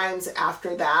times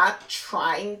after that,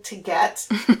 trying to get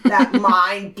that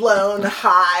mind-blown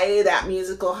high, that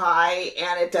musical high,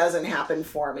 and it doesn't happen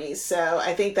for me. So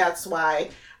I think that's why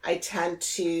I tend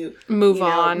to move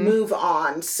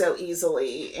on so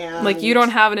easily. And like, you don't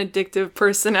have an addictive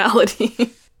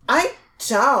personality. I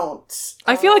don't.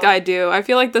 I feel like I do. I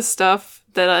feel like the stuff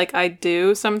that like I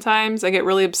do sometimes I get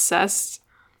really obsessed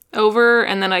over,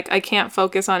 and then I can't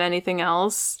focus on anything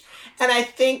else. And I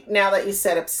think now that you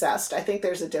said obsessed, I think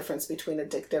there's a difference between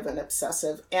addictive and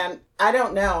obsessive. And I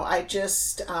don't know. I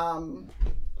just,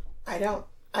 I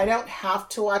don't have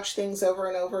to watch things over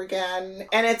and over again.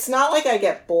 And it's not like I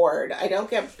get bored. I don't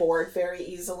get bored very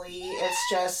easily. It's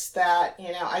just that,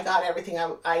 I got everything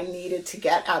I needed to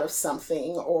get out of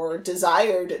something or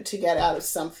desired to get out of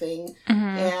something.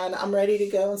 Mm-hmm. And I'm ready to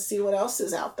go and see what else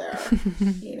is out there.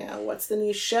 What's the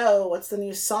new show? What's the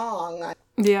new song?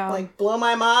 Yeah. Like, blow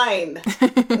my mind.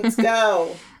 Let's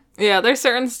go. Yeah, there's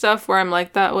certain stuff where I'm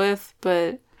like that with,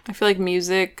 but I feel like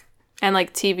music and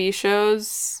like TV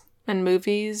shows and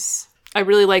movies, I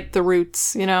really like the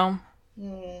roots, I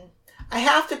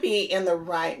have to be in the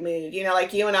right mood.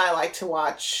 Like you and I like to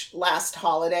watch Last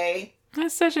Holiday.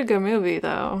 That's such a good movie,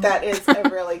 though. That is a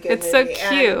really good it's movie. It's so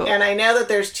cute. And I know that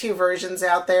there's 2 versions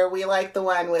out there. We like the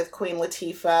one with Queen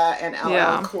Latifah and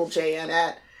LL Cool J in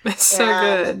it. It's so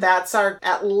good. That's our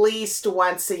at least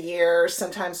once a year,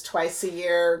 sometimes twice a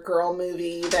year, girl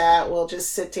movie that we'll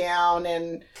just sit down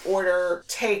and order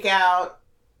takeout,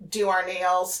 do our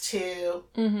nails too.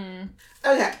 Mm-hmm.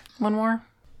 Okay. One more.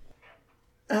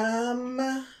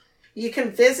 You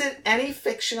can visit any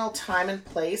fictional time and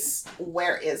place.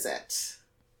 Where is it?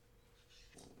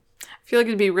 I feel like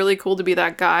it'd be really cool to be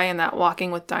that guy in that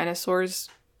Walking with Dinosaurs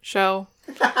show.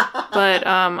 But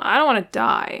I don't want to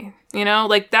die.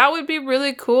 Like, that would be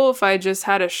really cool if I just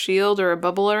had a shield or a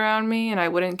bubble around me and I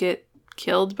wouldn't get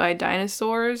killed by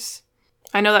dinosaurs.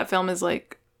 I know that film is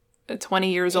like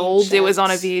 20 years old. It was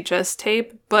on a VHS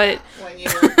tape, but when you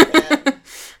were a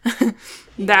kid,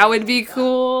 that would be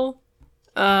cool.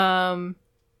 The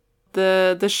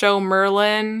show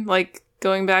Merlin, like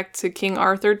going back to King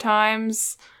Arthur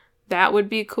times, that would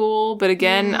be cool. But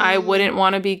again, I wouldn't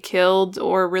want to be killed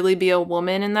or really be a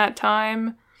woman in that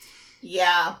time.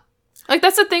 Yeah. Like,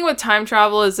 that's the thing with time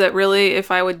travel, is that really,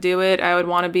 if I would do it, I would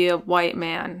want to be a white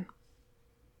man.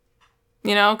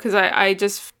 Because I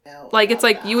just, like, it's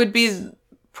like you would be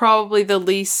probably the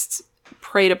least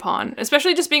preyed upon.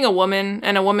 Especially just being a woman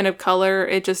and a woman of color,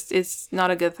 it's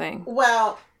not a good thing.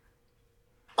 Well,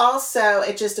 also,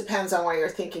 it just depends on what you're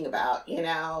thinking about,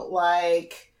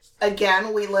 Like,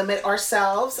 again, we limit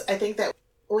ourselves. I think that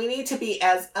we need to be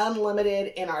as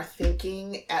unlimited in our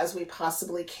thinking as we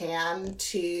possibly can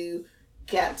to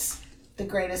get the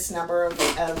greatest number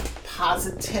of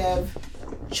positive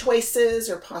choices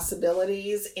or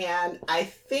possibilities. And I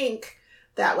think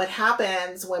that what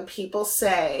happens when people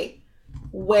say,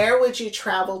 where would you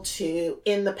travel to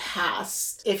in the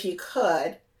past if you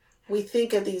could? We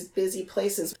think of these busy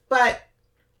places. But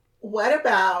what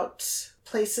about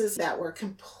places that were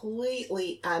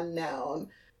completely unknown?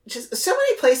 Just so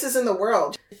many places in the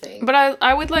world. But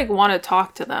I would like want to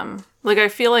talk to them. Like, I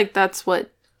feel like that's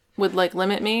what would like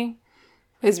limit me,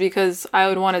 is because I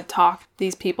would want to talk to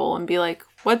these people and be like,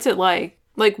 what's it like?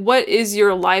 Like, what is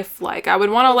your life like? I would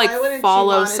want to like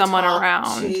follow someone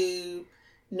around. To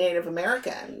Native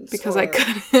Americans. Because I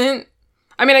couldn't.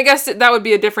 I mean, I guess that would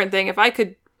be a different thing if I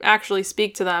could actually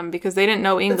speak to them, because they didn't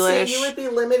know English. So you would be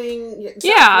limiting.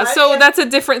 So that's a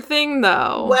different thing,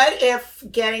 though. What if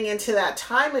getting into that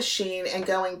time machine and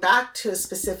going back to a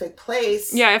specific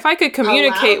place? Yeah, if I could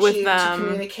communicate with them, to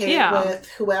communicate with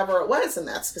whoever it was in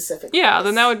that specific place. Yeah,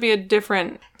 then that would be a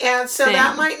different. And so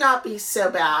that might not be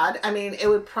so bad. I mean, it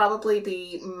would probably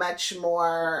be much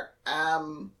more.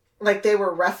 Like they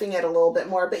were roughing it a little bit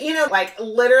more. But, like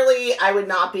literally I would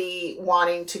not be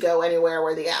wanting to go anywhere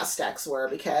where the Aztecs were,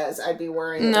 because I'd be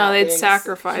worrying about they'd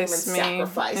sacrifice me.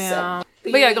 Yeah.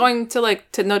 But yeah, going to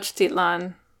like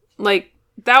Tenochtitlan, like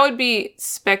that would be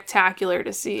spectacular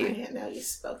to see. I didn't know you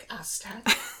spoke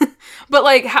Aztec. But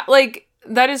like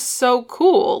that is so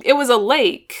cool. It was a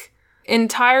lake.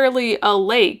 Entirely a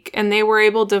lake. And they were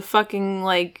able to fucking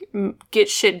like get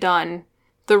shit done.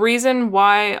 The reason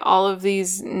why all of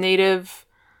these Native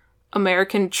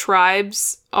American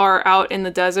tribes are out in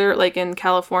the desert, like in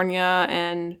California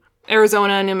and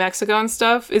Arizona and New Mexico and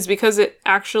stuff, is because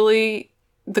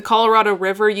the Colorado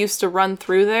River used to run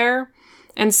through there.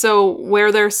 And so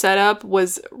where they're set up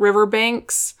was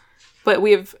riverbanks, but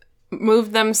we have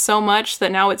moved them so much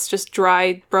that now it's just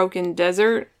dry, broken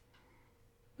desert.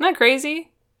 Isn't that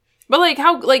crazy? But like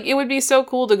how like it would be so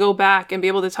cool to go back and be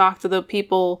able to talk to the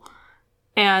people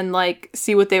and like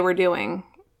see what they were doing,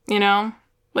 you know?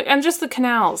 Like, and just the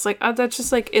canals, like that's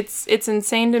just like it's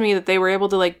insane to me that they were able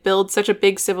to like build such a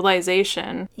big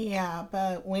civilization. Yeah,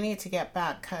 but we need to get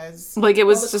back because like it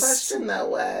was the just question though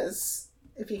was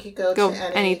if you could go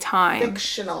to any time,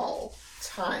 fictional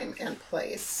time and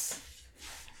place.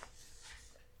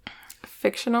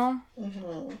 Fictional?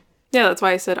 Mm-hmm. Yeah, that's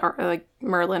why I said like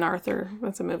Merlin Arthur.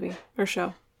 That's a movie or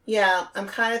show. Yeah, I'm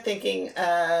kind of thinking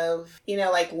of,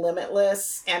 like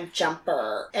Limitless and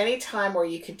Jumper. Any time where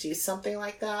you could do something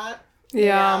like that.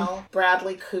 Yeah.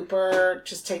 Bradley Cooper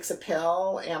just takes a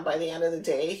pill, and by the end of the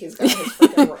day, he's got his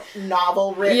freaking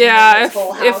novel written. Yeah, his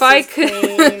whole house if I is could.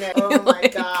 Clean, and, oh my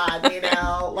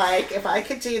God, like if I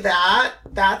could do that,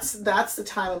 that's the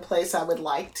time and place I would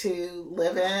like to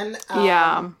live in.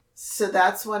 Yeah. So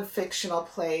that's one fictional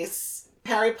place.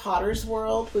 Harry Potter's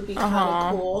world would be kind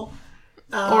of cool.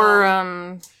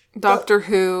 Or Doctor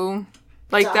Who.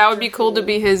 Like, that would be cool to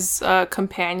be his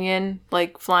companion,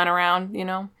 like, flying around,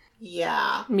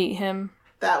 Yeah. Meet him.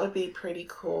 That would be pretty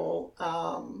cool.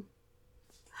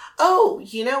 Oh,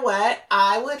 you know what?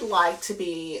 I would like to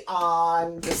be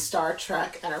on the Star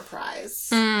Trek Enterprise.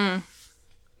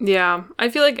 Yeah. I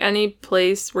feel like any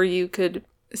place where you could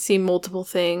see multiple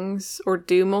things or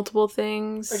do multiple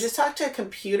things. Or just talk to a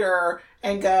computer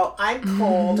and go, I'm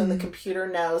cold, and the computer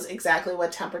knows exactly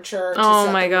what temperature to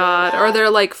Oh my God. Are there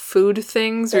like food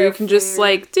things where you can just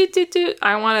like,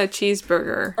 I want a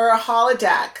cheeseburger. Or a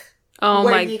holodeck. Oh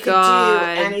where my you God.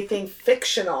 Could do anything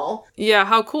fictional. Yeah,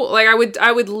 how cool. Like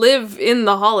I would live in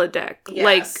the holodeck.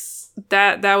 Yes. Like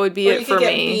that would be it for me. Or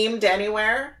you could get beamed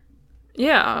anywhere.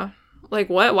 Yeah. Like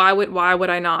what? Why would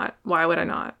I not? Why would I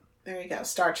not? There you go.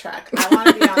 Star Trek. I want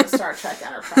to be on the Star Trek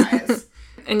Enterprise.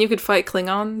 And you could fight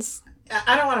Klingons.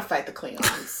 I don't want to fight the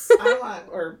Klingons. I don't want,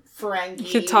 or Ferengis.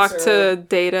 You could talk to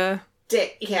Data.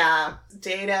 Data.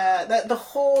 The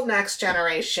whole Next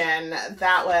Generation,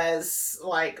 that was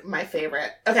like my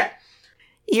favorite. Okay.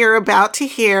 You're about to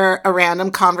hear a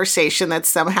random conversation that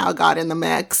somehow got in the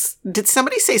mix. Did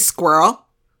somebody say squirrel?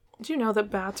 Did you know that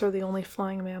bats are the only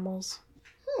flying mammals?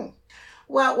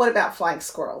 Well, what about flying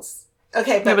squirrels?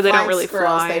 Okay, but they don't really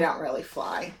squirrels, fly. They don't really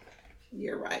fly.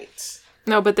 You're right.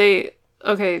 No, but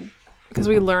because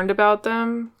we learned about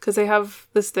them, because they have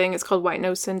this thing, it's called white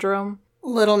nose syndrome.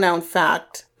 Little known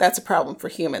fact, that's a problem for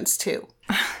humans too.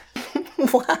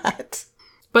 What?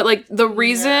 But like the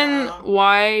reason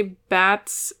why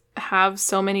bats have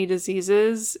so many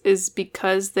diseases is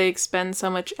because they expend so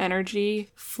much energy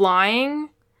flying.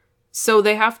 So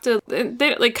they have to,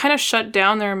 they like kind of shut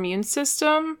down their immune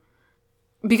system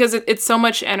because it's so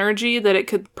much energy that it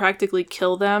could practically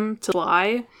kill them to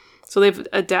fly. So they've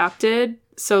adapted.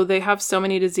 So they have so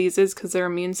many diseases because their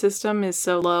immune system is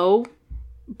so low,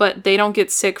 but they don't get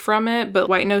sick from it. But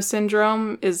white nose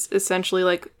syndrome is essentially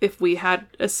like if we had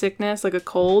a sickness, like a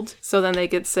cold, so then they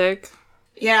get sick.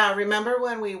 Yeah, remember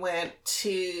when we went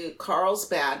to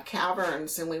Carlsbad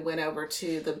Caverns and we went over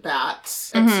to the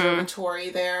bat observatory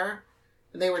there?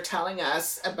 They were telling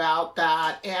us about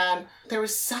that, and there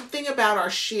was something about our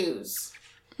shoes.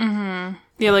 Mm-hmm.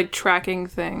 Yeah, like tracking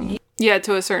thing. Yeah,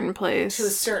 to a certain place. To a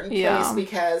certain place,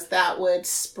 because that would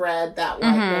spread that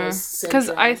white nose syndrome. Because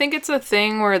I think it's a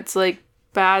thing where it's like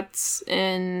bats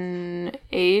in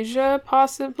Asia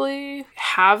possibly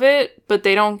have it, but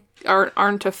they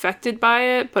aren't affected by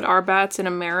it. But our bats in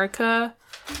America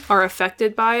are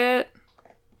affected by it.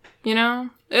 You know?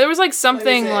 There was like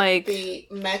something like the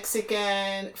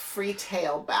Mexican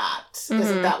free-tail bat.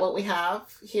 Isn't that what we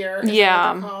have here?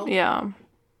 Yeah.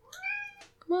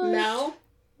 What? No?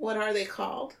 What are they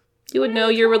called? You would know,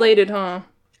 you're related, huh?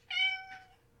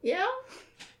 Yeah?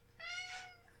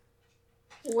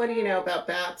 What do you know about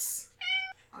bats?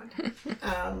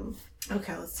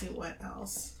 Okay, let's see what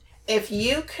else. If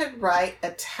you could write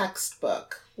a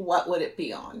textbook, what would it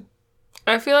be on?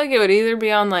 I feel like it would either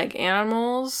be on like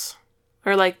animals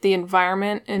or like the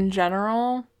environment in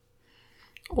general,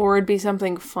 or it'd be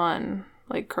something fun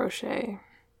like crochet.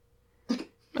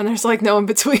 And there's like no in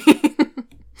between.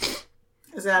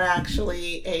 Is that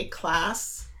actually a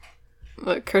class?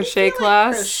 What, crochet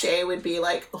class? Crochet would be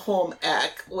like home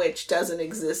ec, which doesn't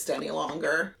exist any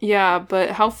longer. Yeah,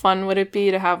 but how fun would it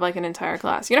be to have like an entire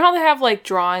class? You know how they have like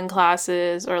drawing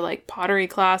classes or like pottery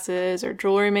classes or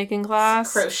jewelry making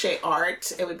class? Crochet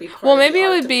art. It would be part well, of the maybe it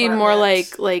art would be more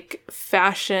like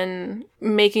fashion,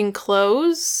 making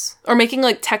clothes or making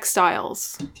like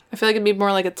textiles. I feel like it'd be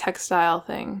more like a textile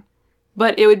thing.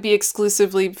 But it would be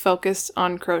exclusively focused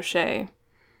on crochet.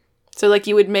 So, like,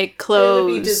 you would make clothes.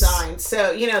 It would be designed.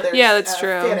 So, you know, there's that's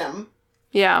true. fit 'em.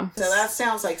 Yeah. So that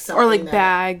sounds like something or like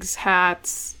bags,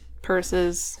 hats,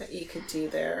 purses. That you could do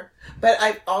there. But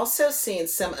I've also seen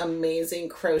some amazing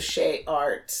crochet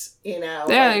art, you know.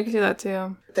 Yeah, like, you could do that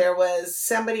too. There was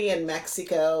somebody in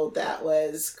Mexico that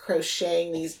was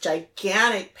crocheting these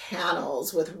gigantic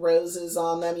panels with roses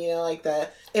on them, you know, like the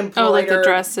embroidered like the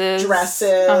dresses,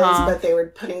 but they were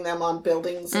putting them on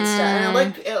buildings and stuff.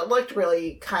 And it looked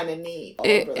really kind of neat.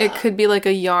 It could be like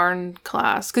a yarn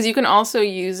class because you can also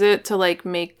use it to like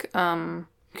make you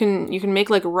can make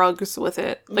like rugs with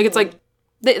it. Like it's like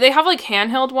they have like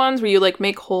handheld ones where you like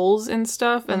make holes and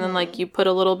stuff and then like you put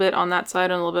a little bit on that side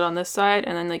and a little bit on this side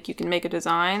and then like you can make a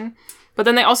design. But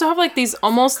then they also have like these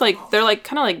almost like they're like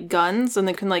kind of like guns and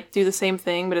they can like do the same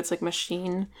thing but it's like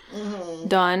machine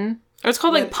done. Or it's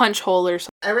called like punch hole or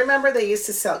something. I remember they used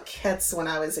to sell kits when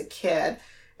I was a kid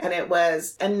and it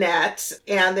was a net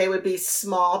and they would be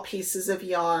small pieces of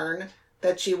yarn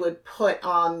that you would put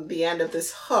on the end of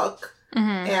this hook.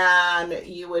 And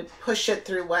you would push it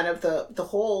through one of the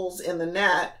holes in the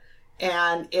net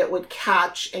and it would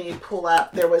catch and you'd pull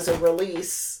up. There was a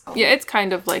release. Yeah, it's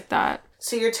kind of like that.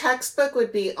 So your textbook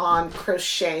would be on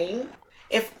crocheting.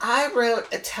 If I wrote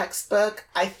a textbook,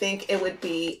 I think it would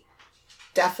be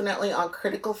definitely on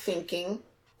critical thinking,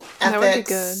 ethics, that would be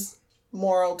good.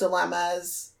 Moral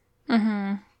dilemmas.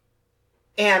 And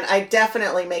I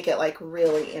definitely make it like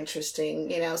really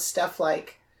interesting, you know, stuff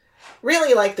like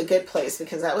really like The Good Place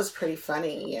because that was pretty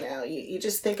funny, you know. You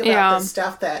just think about the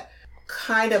stuff that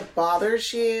kind of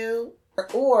bothers you.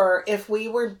 Or if we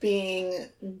were being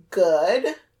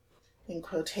good, in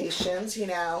quotations, you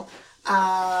know,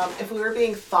 if we were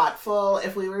being thoughtful,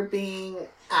 if we were being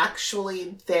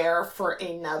actually there for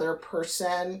another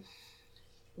person,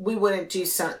 we wouldn't do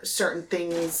certain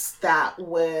things that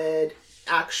would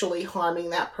actually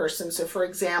harming that person. So for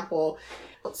example,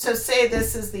 so say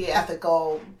this is the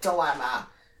ethical dilemma.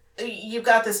 You've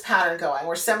got this pattern going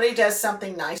where somebody does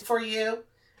something nice for you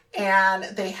and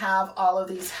they have all of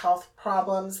these health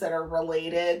problems that are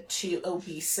related to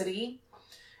obesity.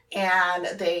 And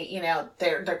they, you know,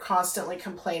 they're constantly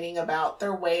complaining about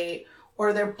their weight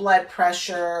or their blood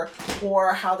pressure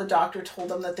or how the doctor told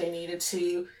them that they needed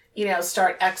to, you know,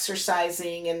 start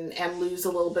exercising and lose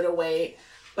a little bit of weight.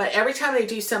 But every time they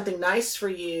do something nice for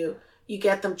you, you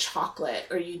get them chocolate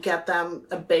or you get them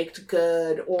a baked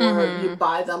good or you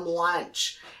buy them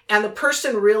lunch. And the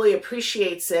person really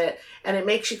appreciates it and it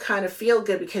makes you kind of feel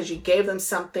good because you gave them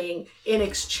something in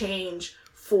exchange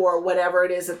for whatever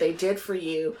it is that they did for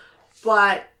you.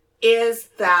 But is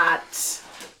that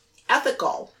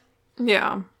ethical?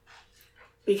 Yeah.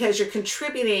 Because you're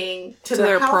contributing to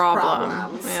their health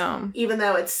problems, even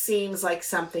though it seems like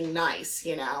something nice,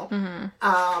 you know.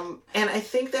 And I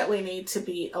think that we need to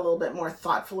be a little bit more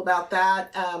thoughtful about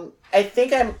that. I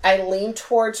think I lean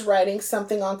towards writing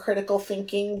something on critical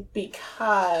thinking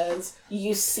because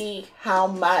you see how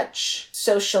much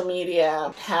social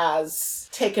media has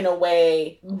taken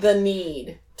away the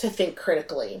need to think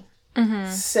critically.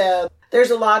 So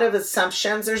there's a lot of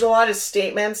assumptions. There's a lot of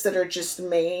statements that are just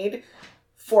made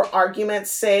for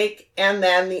argument's sake, and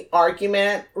then the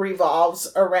argument revolves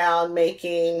around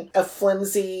making a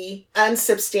flimsy,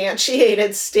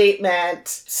 unsubstantiated statement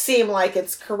seem like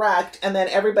it's correct, and then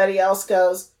everybody else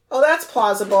goes, oh, that's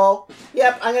plausible.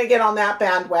 Yep, I'm going to get on that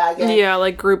bandwagon. Yeah,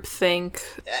 like groupthink.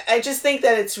 I just think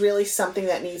that it's really something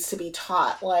that needs to be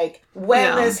taught. Like,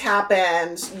 when this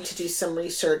happens, you need to do some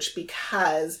research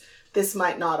because this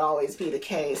might not always be the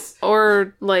case.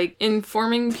 Or, like,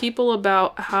 informing people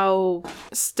about how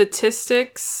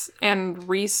statistics and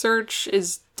research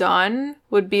is done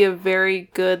would be a very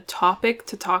good topic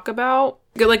to talk about.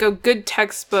 Like, a good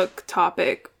textbook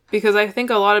topic. Because I think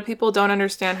a lot of people don't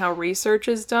understand how research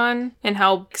is done and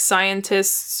how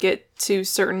scientists get to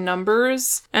certain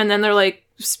numbers. And then they're, like,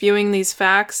 spewing these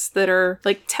facts that are,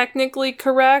 like, technically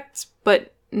correct,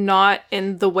 but not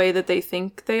in the way that they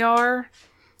think they are.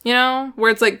 You know,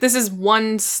 where it's like, this is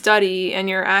one study and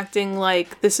you're acting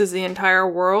like this is the entire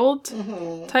world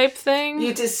type thing.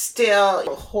 You distill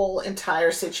a whole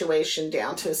entire situation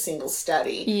down to a single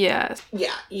study. Yeah.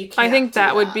 Yeah, you can't. I think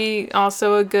that would be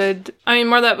also a good, I mean,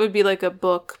 more that would be like a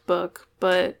book,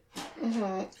 but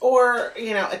Or,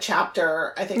 a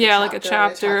chapter. I think like a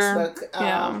chapter in a textbook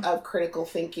of critical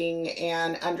thinking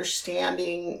and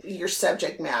understanding your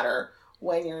subject matter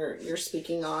when you're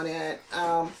speaking on it.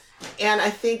 And I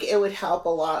think it would help a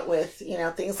lot with,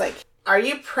 things like, are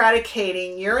you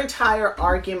predicating your entire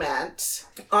argument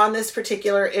on this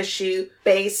particular issue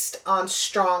based on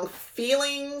strong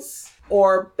feelings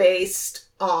or based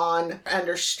on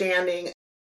understanding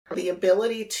the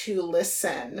ability to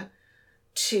listen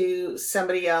to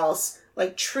somebody else,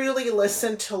 like truly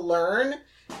listen to learn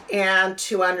and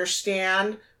to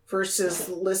understand versus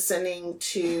listening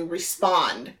to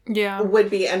respond? Would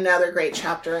be another great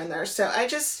chapter in there. So I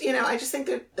just think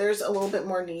that there's a little bit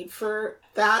more need for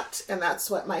that, and that's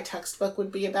what my textbook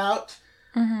would be about.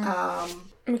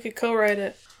 We could co-write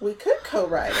it. We could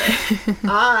co-write it.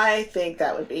 I think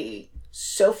that would be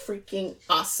so freaking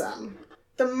awesome.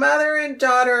 The mother and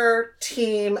daughter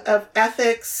team of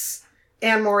ethics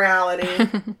and morality.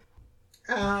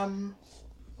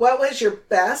 What was your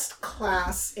best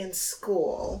class in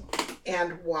school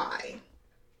and why?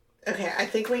 Okay, I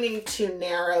think we need to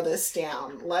narrow this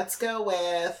down. Let's go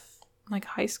with... Like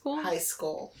high school? High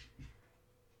school.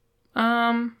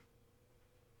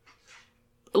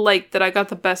 Like that I got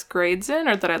the best grades in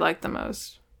or that I liked the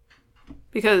most?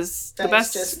 Because the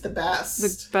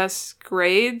best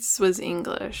grades was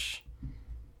English.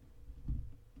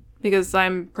 Because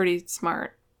I'm pretty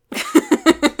smart.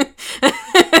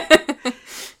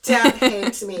 Don't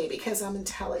hate me because I'm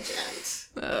intelligent.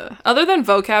 Other than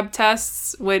vocab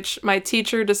tests, which my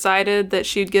teacher decided that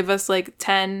she'd give us like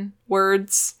 10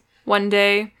 words one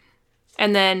day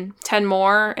and then 10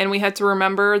 more, and we had to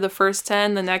remember the first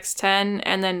 10, the next 10,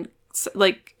 and then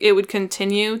like it would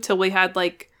continue till we had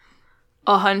like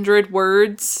 100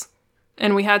 words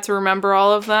and we had to remember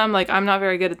all of them. Like, I'm not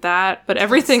very good at that, but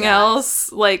everything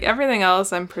else,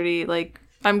 I'm pretty, like,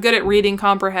 I'm good at reading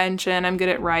comprehension. I'm good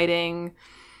at writing,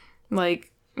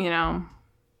 like,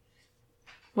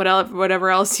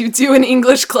 whatever else you do in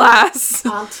English class.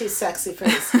 I'm too sexy for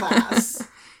this class.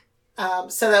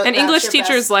 And English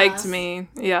teachers liked me.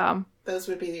 Yeah. Those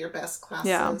would be your best classes.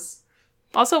 Yeah.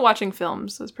 Also watching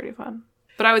films was pretty fun.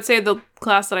 But I would say the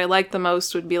class that I liked the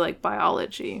most would be like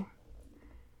biology.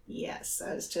 Yes,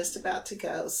 I was just about to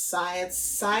go.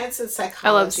 Science and psychology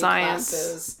I love science.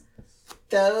 Classes.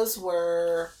 Those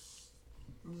were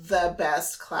the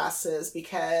best classes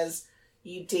because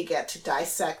you did get to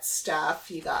dissect stuff.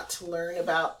 You got to learn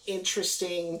about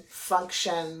interesting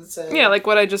functions. Yeah, like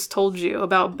what I just told you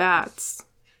about bats.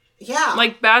 Yeah.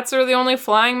 Like, bats are the only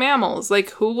flying mammals. Like,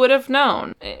 who would have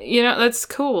known? That's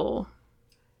cool.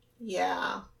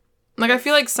 Yeah. Like, I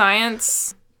feel like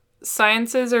sciences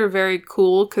are very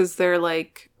cool because they're,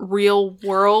 like, real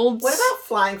worlds. What about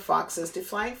flying foxes? Do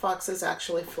flying foxes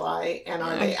actually fly? And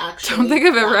are they actually I don't think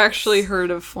I've ever bats? Actually heard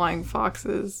of flying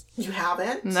foxes. You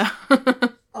haven't? No.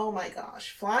 Oh my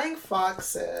gosh. Flying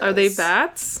foxes. Are they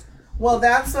bats? Well,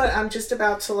 that's what I'm just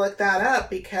about to look that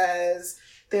up because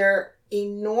they're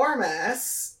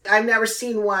enormous. I've never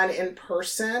seen one in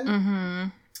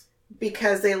person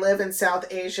because they live in South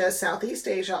Asia, Southeast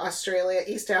Asia, Australia,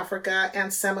 East Africa,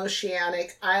 and some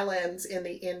oceanic islands in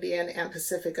the Indian and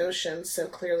Pacific Oceans. So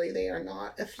clearly they are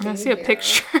not a thing. I see a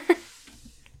picture.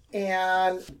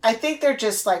 And I think they're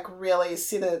just like really,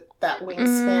 see that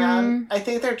wingspan? I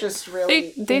think they're just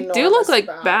really They do look like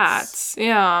bats.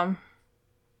 Yeah.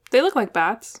 They look like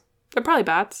bats. They're probably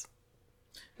bats.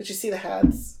 Did you see the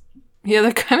heads? Yeah,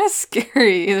 they're kind of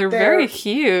scary. They're very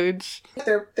huge.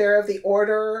 They're of the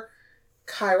order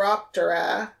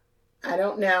Chiroptera. I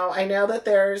don't know. I know that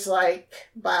there's like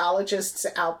biologists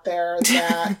out there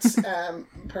that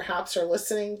perhaps are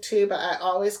listening to, but I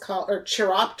always call or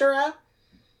Chiroptera.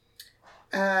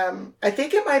 I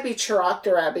think it might be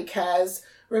Chiroptera because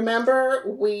remember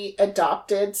we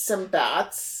adopted some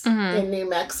bats in New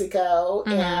Mexico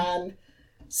and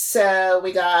so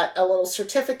we got a little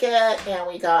certificate and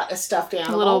we got a stuffed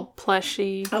animal. A little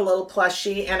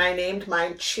plushie. And I named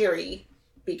mine Cheery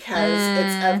because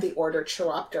it's of the order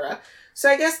Chiroptera. So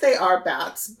I guess they are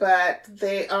bats, but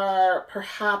they are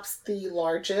perhaps the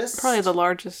largest. Probably the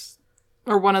largest.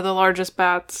 Or one of the largest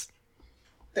bats.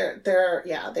 They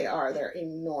are. They're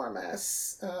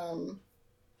enormous.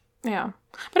 Yeah.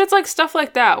 But it's like stuff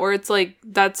like that where it's like,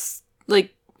 that's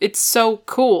like, it's so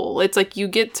cool. It's like you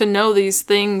get to know these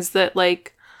things that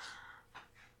like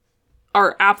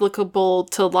are applicable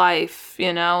to life,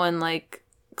 and like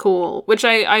cool. Which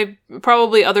I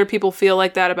probably other people feel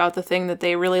like that about the thing that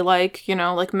they really like,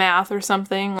 like math or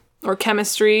something or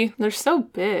chemistry. They're so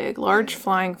big. Large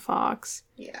flying fox.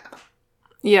 Yeah.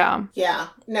 Yeah. Yeah.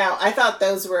 No, I thought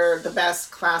those were the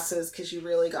best classes because you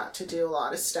really got to do a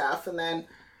lot of stuff. And then,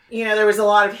 there was a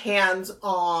lot of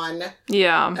hands-on.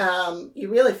 Yeah. You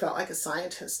really felt like a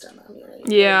scientist in them.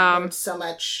 Yeah. You learned so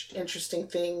many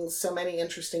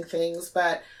interesting things.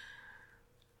 But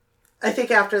I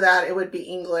think after that, it would be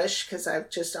English because I've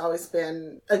just always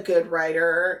been a good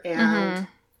writer and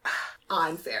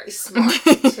I'm very smart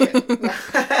too.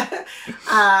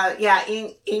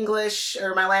 English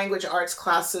or my language arts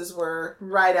classes were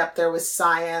right up there with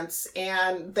science,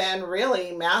 and then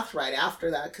really math right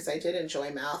after that because I did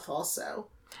enjoy math also.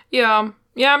 Yeah,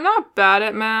 I'm not bad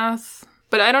at math,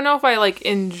 but I don't know if I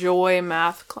enjoy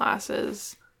math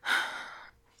classes.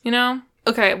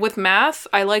 Okay, with math,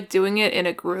 I like doing it in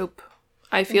a group.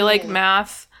 I feel like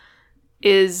math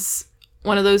is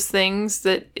one of those things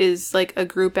that is a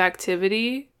group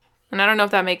activity. And I don't know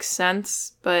if that makes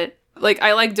sense, but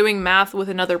I like doing math with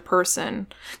another person.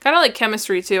 Kind of like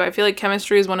chemistry too. I feel like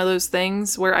chemistry is one of those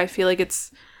things where I feel like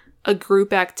it's a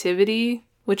group activity,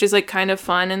 which is kind of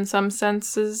fun in some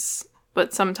senses,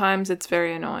 but sometimes it's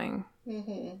very annoying.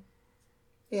 Mm-hmm.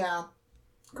 Yeah.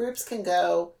 Groups can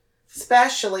go,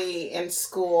 especially in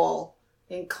school,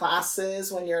 in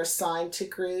classes, when you're assigned to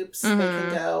groups, they can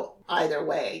go either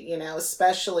way,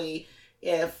 especially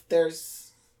if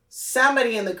there's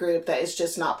somebody in the group that is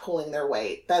just not pulling their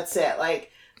weight. That's it.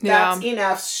 That's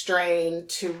enough strain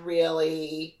to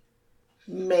really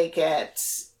make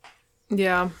it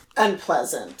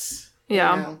unpleasant.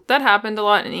 Yeah, that happened a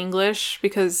lot in English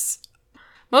because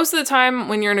most of the time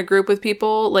when you're in a group with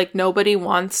people, nobody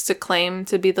wants to claim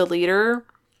to be the leader.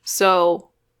 So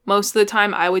most of the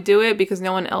time I would do it because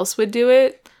no one else would do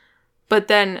it. But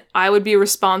then I would be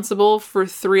responsible for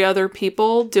 3 other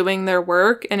people doing their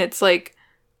work. And it's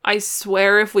I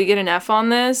swear if we get an F on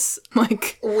this,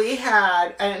 We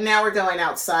had, and now we're going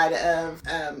outside of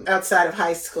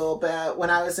high school, but when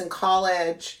I was in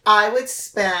college, I would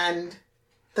spend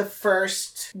the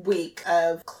first week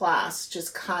of class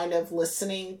just kind of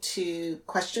listening to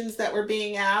questions that were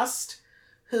being asked.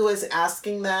 Who was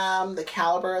asking them, the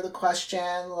caliber of the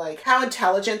question, how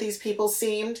intelligent these people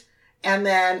seemed. And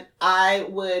then I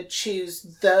would choose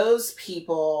those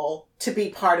people to be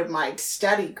part of my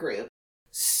study group.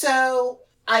 So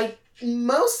I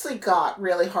mostly got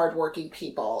really hardworking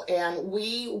people, and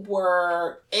we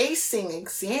were acing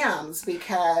exams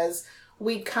because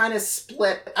we kind of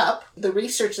split up the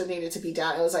research that needed to be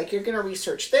done. It was you're going to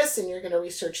research this, and you're going to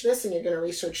research this, and you're going to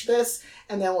research this,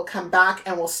 and then we'll come back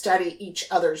and we'll study each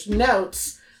other's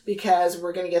notes because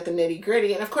we're going to get the nitty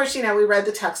gritty. And of course, we read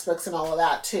the textbooks and all of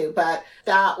that too, but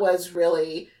that was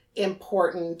really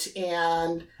important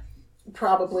and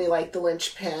probably the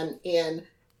linchpin in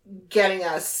getting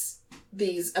us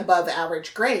these above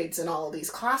average grades in all of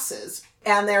these classes.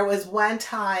 And there was one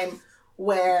time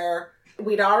where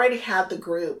we'd already had the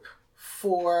group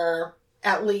for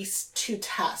at least 2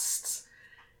 tests.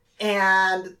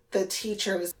 And the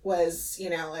teacher was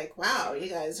wow, you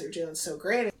guys are doing so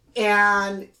great.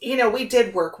 And, we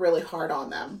did work really hard on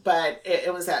them, but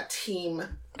it was that team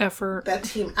effort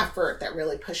that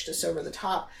really pushed us over the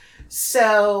top.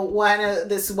 So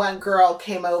this one girl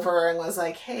came over and was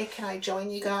like, hey, can I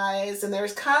join you guys? And there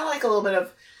was kind of a little bit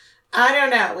of, I don't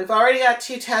know, we've already got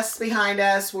 2 tests behind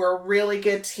us. We're a really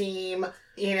good team.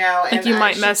 And you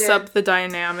might mess up the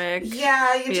dynamic.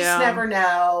 Yeah, you just never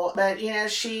know. But,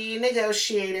 she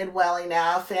negotiated well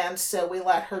enough, and so we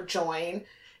let her join.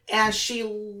 And she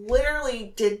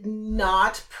literally did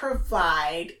not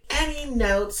provide any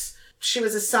notes. She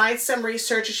was assigned some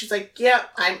research, and she's like, yep,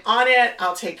 I'm on it.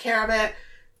 I'll take care of it.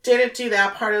 Didn't do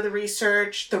that part of the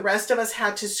research. The rest of us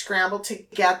had to scramble to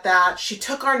get that. She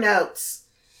took our notes.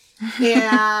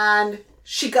 And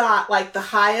she got the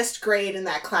highest grade in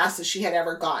that class that she had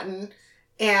ever gotten.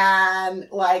 And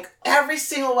every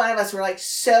single one of us were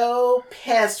so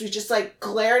pissed. We just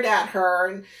glared at her,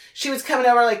 and she was coming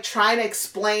over trying to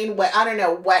explain I don't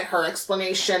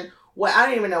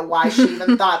even know why she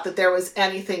even thought that there was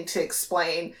anything to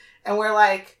explain. And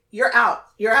we're you're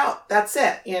out, that's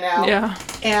it, Yeah.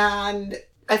 And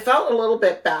I felt a little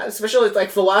bit bad, especially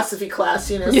with philosophy class,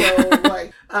 so is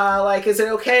it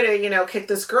okay to, kick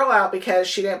this girl out because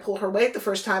she didn't pull her weight the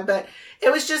first time? But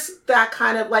it was just that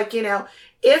kind of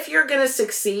if you're going to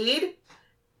succeed,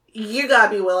 you got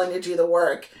to be willing to do the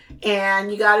work,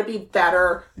 and you got to be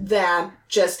better than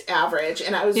just average.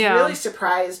 And I was really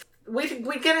surprised.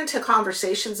 We'd get into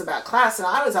conversations about class, and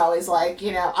I was always I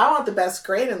want the best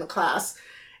grade in the class.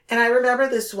 And I remember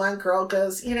this one girl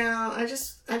goes, I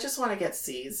just want to get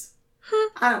C's.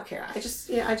 I don't care. I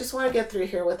just want to get through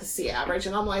here with a C average.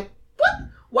 And I'm like, what?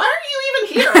 Why are you even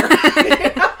here?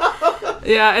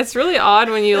 Yeah, it's really odd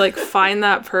when you like find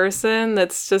that person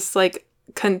that's just like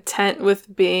content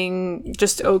with being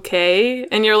just okay,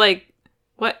 and you're like,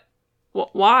 what?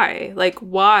 Why? Like,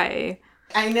 why?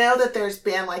 I know that there's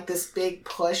been like this big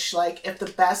push, like if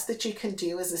the best that you can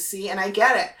do is a C, and I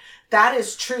get it. That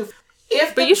is true.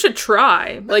 But you should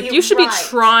try. Like, you should be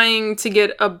trying to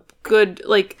get a good,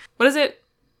 like, what is it?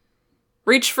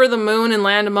 Reach for the moon and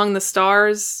land among the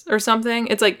stars or something.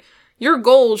 It's like, your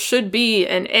goal should be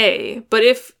an A. But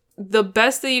if the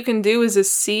best that you can do is a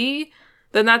C,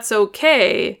 then that's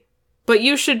okay. But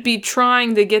you should be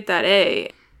trying to get that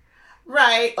A.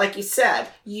 Right. Like you said,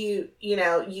 you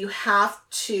have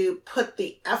to put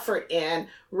the effort in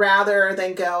rather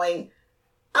than going,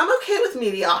 I'm okay with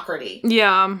mediocrity.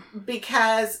 Yeah.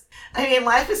 Because, I mean,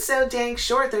 life is so dang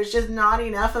short. There's just not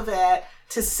enough of it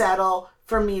to settle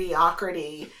for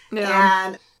mediocrity. Yeah.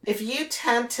 And if you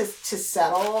tend to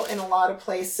settle in a lot of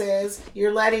places,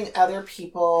 you're letting other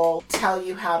people tell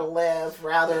you how to live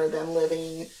rather than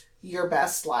living your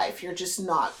best life. You're just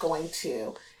not going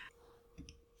to.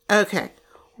 Okay.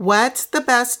 What's the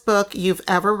best book you've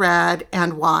ever read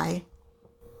and why?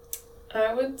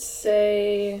 I would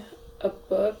say a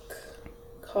book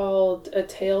called A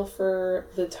Tale for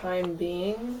the Time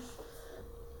Being.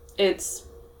 It's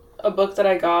a book that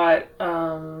I got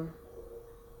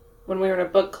when we were in a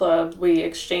book club. We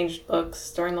exchanged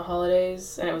books during the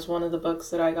holidays, and it was one of the books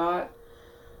that I got.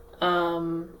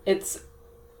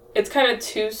 It's kind of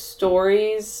two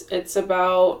stories. It's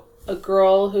about a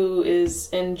girl who is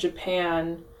in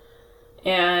Japan,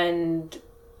 and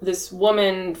this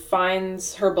woman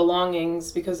finds her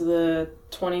belongings because of the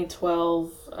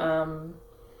 2012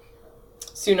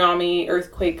 tsunami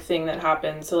earthquake thing that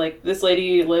happened. So like this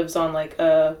lady lives on like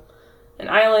an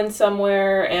island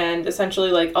somewhere, and essentially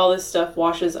like all this stuff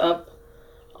washes up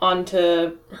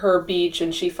onto her beach,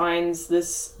 and she finds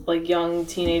this like young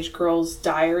teenage girl's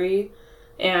diary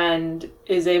and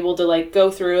is able to like go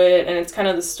through it. And it's kind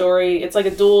of the story, it's like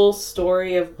a dual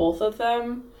story of both of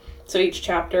them. So each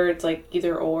chapter, it's like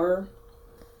either or.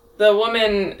 The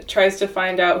woman tries to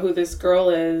find out who this girl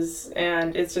is,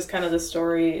 and it's just kind of the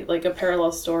story, like a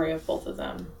parallel story of both of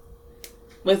them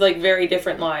with like very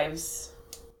different lives.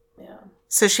 Yeah.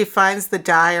 So she finds the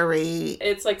diary.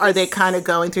 It's like, are they kind of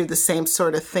going through the same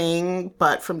sort of thing,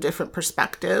 but from different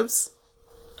perspectives?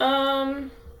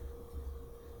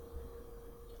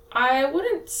 I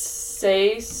wouldn't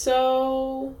say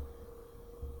so.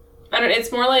 I don't know.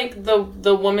 It's more like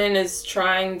the woman is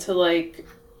trying to like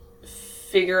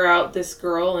figure out this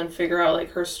girl and figure out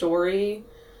like her story,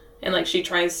 and like she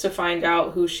tries to find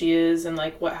out who she is and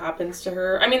like what happens to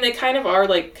her. I mean, they kind of are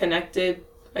like connected,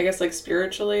 I guess, like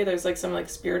spiritually. There's like some like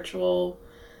spiritual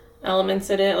elements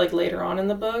in it like later on in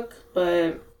the book,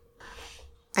 but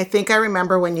I think I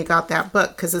remember when you got that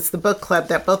book, because it's the book club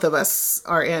that both of us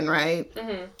are in, right?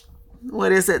 Mm-hmm.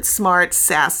 What is it? Smart,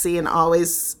 sassy, and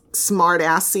always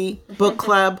smart-assy book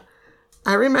club.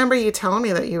 I remember you telling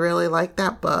me that you really liked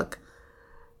that book.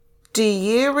 Do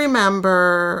you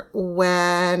remember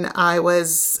when I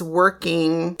was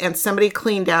working and somebody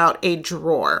cleaned out a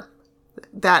drawer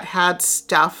that had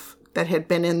stuff that had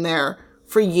been in there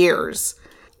for years?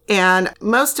 And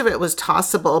most of it was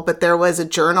tossable, but there was a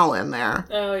journal in there.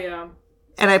 Oh, yeah.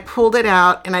 And I pulled it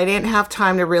out, and I didn't have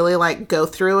time to really like go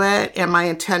through it. And my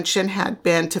intention had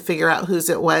been to figure out whose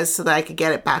it was so that I could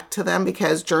get it back to them,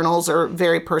 because journals are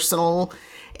very personal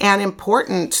and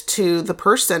important to the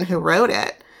person who wrote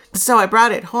it. So I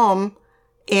brought it home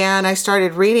and I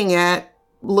started reading it,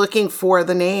 looking for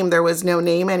the name. There was no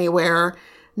name anywhere,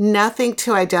 nothing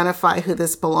to identify who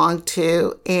this belonged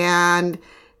to. And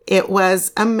it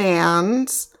was a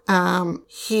man's.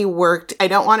 He worked, I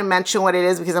don't want to mention what it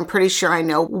is because I'm pretty sure I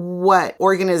know what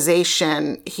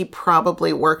organization he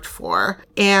probably worked for.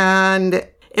 And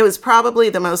it was probably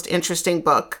the most interesting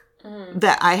book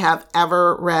that I have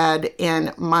ever read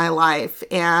in my life.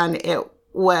 And it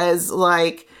was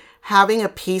like having a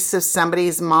piece of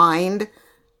somebody's mind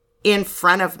in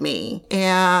front of me,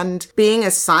 and being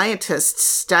a scientist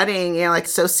studying, like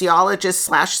sociologist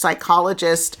 /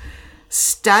 psychologist,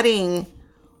 studying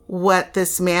what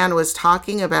this man was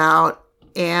talking about,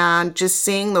 and just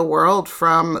seeing the world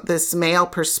from this male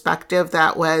perspective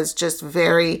that was just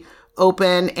very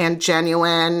open and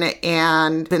genuine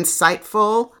and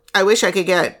insightful. I wish I could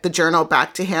get the journal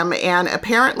back to him. And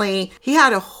apparently he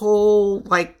had a whole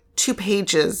 2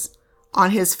 pages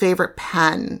on his favorite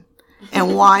pen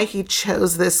and why he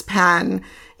chose this pen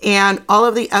and all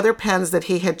of the other pens that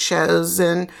he had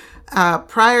chosen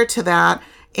prior to that,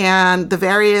 and the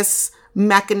various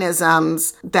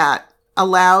mechanisms that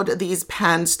allowed these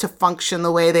pens to function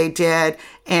the way they did,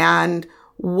 and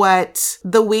what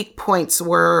the weak points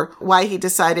were, why he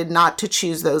decided not to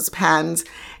choose those pens,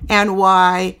 and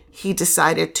why he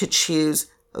decided to choose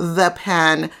the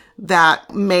pen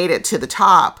that made it to the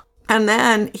top. And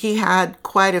then he had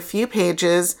quite a few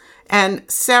pages and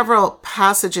several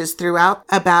passages throughout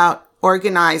about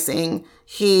organizing.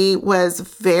 He was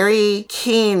very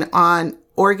keen on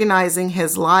organizing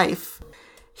his life.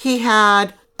 He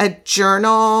had a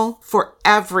journal for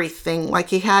everything. Like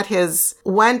he had his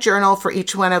one journal for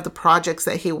each one of the projects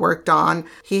that he worked on.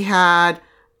 He had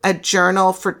a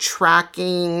journal for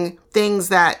tracking things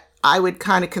that I would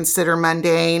kind of consider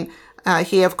mundane.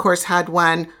 He, of course, had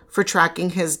one for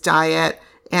tracking his diet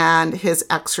and his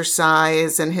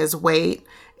exercise and his weight.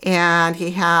 And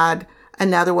he had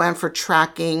another one for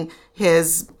tracking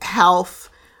his health.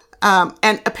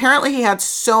 And apparently he had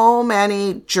so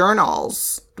many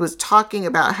journals, was talking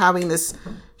about having this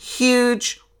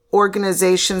huge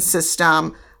organization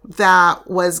system that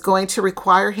was going to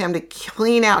require him to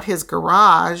clean out his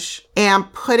garage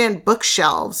and put in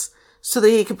bookshelves so that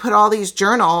he could put all these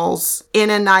journals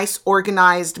in a nice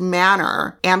organized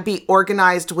manner and be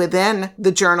organized within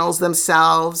the journals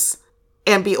themselves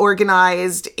and be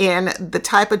organized in the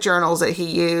type of journals that he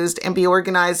used and be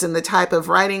organized in the type of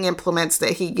writing implements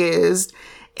that he used.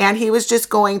 And he was just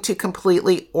going to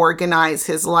completely organize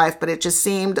his life. But it just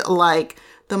seemed like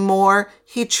the more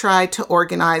he tried to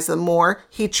organize, the more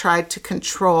he tried to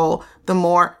control, the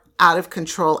more out of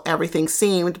control everything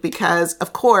seemed, because,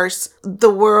 of course,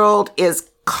 the world is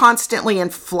constantly in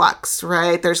flux,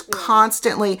 right?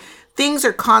 Things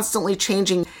are constantly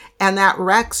changing, and that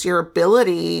wrecks your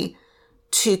ability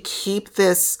to keep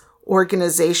this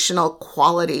organizational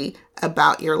quality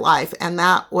about your life. And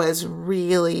that was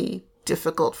really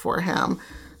difficult for him.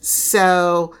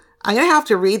 So I'm going to have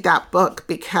to read that book,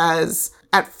 because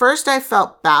at first I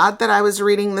felt bad that I was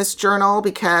reading this journal,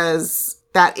 because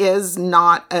that is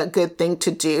not a good thing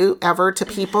to do ever to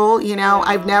people. You know,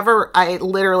 I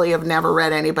literally have never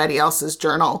read anybody else's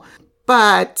journal,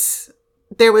 but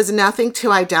there was nothing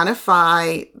to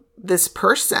identify this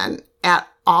person at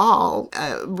all.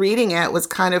 Reading it was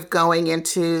kind of going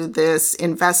into this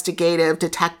investigative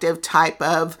detective type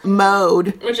of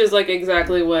mode. Which is like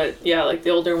exactly what, like the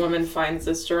older woman finds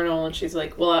this journal and she's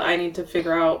like, well, I need to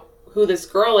figure out who this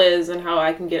girl is and how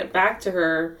I can get it back to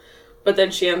her. But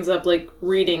then she ends up like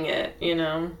reading it, you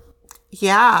know?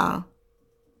 Yeah.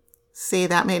 See,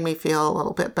 that made me feel a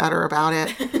little bit better about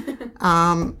it.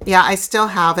 I still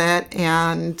have it,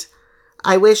 and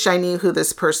I wish I knew who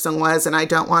this person was, and I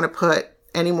don't want to put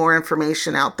any more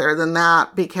information out there than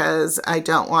that, because I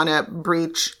don't want to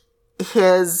breach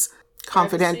his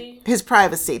his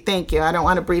privacy. Thank you. I don't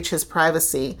want to breach his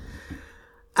privacy.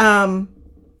 Do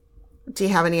you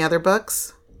have any other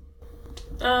books?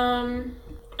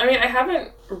 I mean, I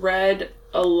haven't read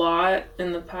a lot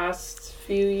in the past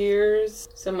few years,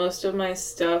 so most of my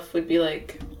stuff would be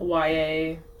like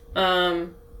YA.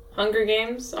 Hunger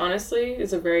Games, honestly,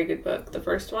 is a very good book. The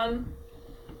first one.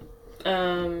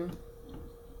 I'll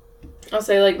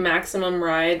say like Maximum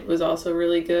Ride was also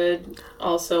really good.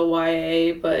 Also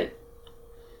YA, but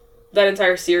that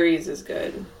entire series is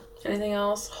good. Anything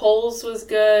else? Holes was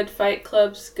good. Fight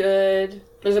Club's good.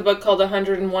 There's a book called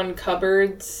 101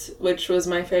 Cupboards, which was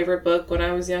my favorite book when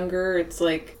I was younger. It's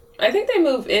like, I think they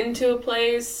move into a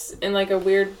place, in like a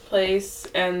weird place,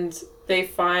 and they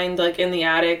find like in the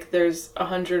attic, there's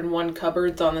 101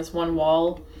 cupboards on this one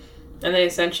wall, and they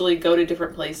essentially go to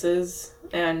different places,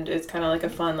 and it's kind of like a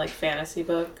fun like fantasy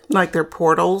book. Like they're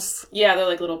portals? Yeah, they're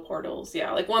like little portals.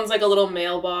 Yeah, like one's like a little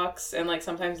mailbox, and like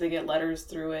sometimes they get letters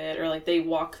through it, or like they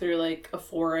walk through like a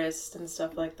forest and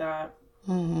stuff like that.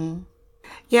 Mm-hmm.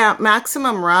 Yeah,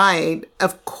 Maximum Ride,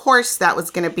 of course that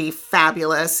was going to be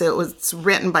fabulous. It was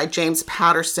written by James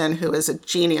Patterson, who is a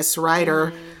genius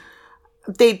writer.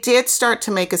 They did start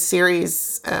to make a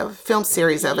film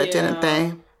series of it, didn't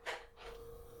they?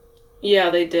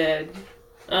 Yeah, they did.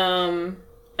 I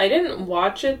didn't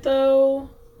watch it, though.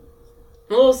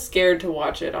 I'm a little scared to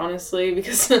watch it, honestly,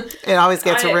 because... It always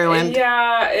gets ruined.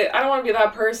 I don't want to be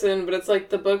that person, but it's like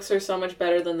the books are so much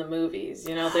better than the movies.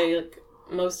 You know,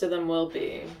 most of them will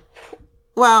be.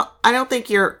 Well, I don't think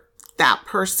you're that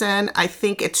person. I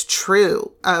think it's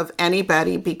true of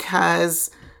anybody,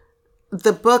 because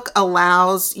the book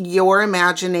allows your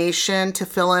imagination to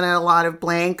fill in a lot of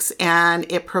blanks, and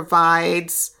it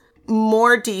provides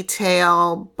more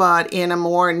detail, but in a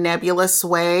more nebulous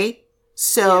way,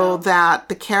 so that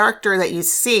the character that you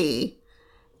see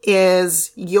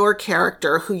is your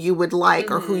character, who you would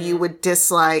like or who you would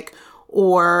dislike,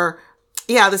 or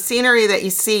the scenery that you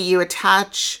see, you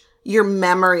attach your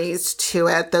memories to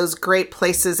it, those great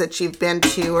places that you've been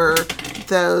to, or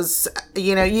those,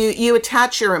 you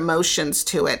attach your emotions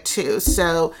to it too.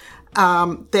 So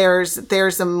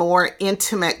there's a more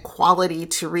intimate quality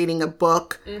to reading a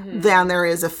book than there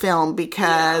is a film,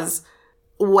 because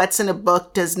what's in a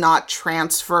book does not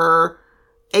transfer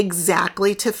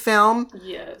exactly to film.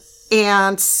 Yes.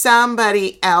 And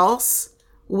somebody else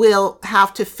will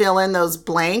have to fill in those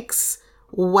blanks,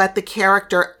 what the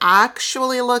character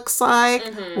actually looks like,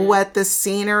 what the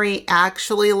scenery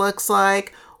actually looks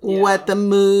like, what the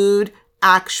mood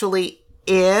actually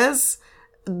is,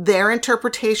 their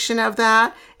interpretation of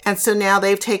that. And so now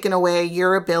they've taken away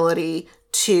your ability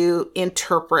to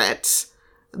interpret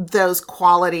those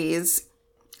qualities.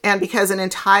 And because an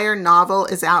entire novel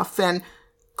is often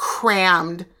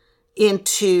crammed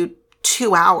into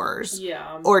 2 hours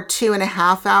or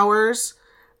 2.5 hours,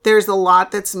 there's a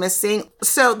lot that's missing.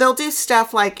 So they'll do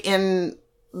stuff like in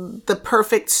The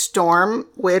Perfect Storm,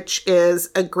 which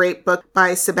is a great book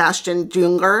by Sebastian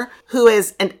Junger, who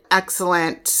is an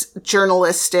excellent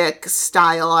journalistic,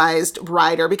 stylized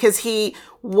writer, because he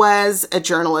was a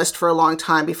journalist for a long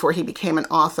time before he became an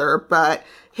author. But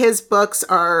his books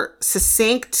are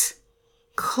succinct,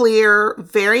 clear,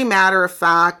 very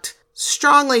matter-of-fact,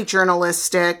 strongly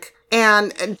journalistic,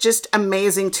 and just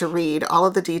amazing to read. All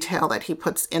of the detail that he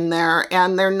puts in there.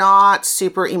 And they're not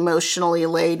super emotionally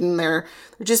laden. They're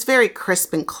just very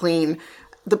crisp and clean.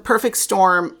 The Perfect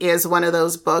Storm is one of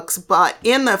those books. But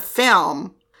in the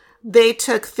film, they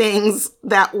took things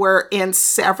that were in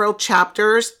several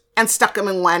chapters and stuck them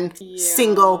in one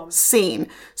single scene.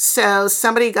 So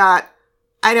somebody got...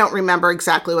 I don't remember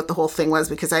exactly what the whole thing was,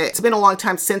 because it's been a long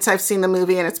time since I've seen the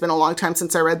movie, and it's been a long time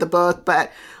since I read the book.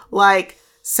 But like,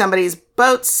 somebody's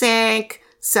boat sank,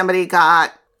 somebody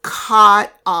got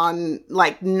caught on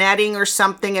like netting or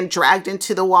something and dragged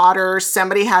into the water,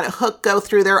 somebody had a hook go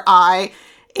through their eye,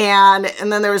 and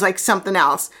then there was like something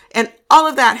else. And all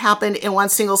of that happened in one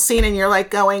single scene, and you're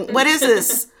like going, what is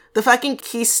this? The fucking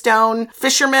Keystone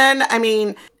Fisherman? I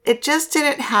mean, it just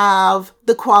didn't have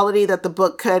the quality that the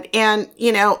book could. And,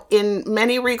 in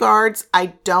many regards,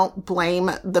 I don't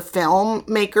blame the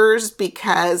filmmakers,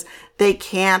 because they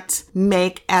can't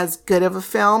make as good of a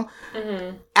film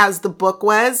as the book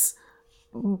was.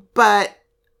 But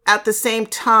at the same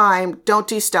time, don't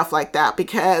do stuff like that,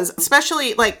 because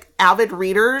especially like avid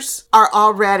readers are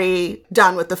already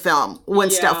done with the film when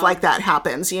stuff like that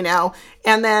happens,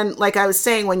 And then, like I was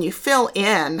saying, when you fill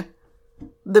in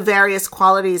the various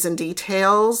qualities and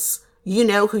details, you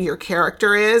know who your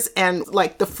character is. And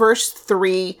like the first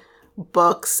 3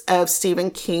 books of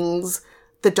Stephen King's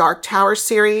The Dark Tower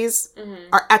series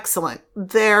are excellent.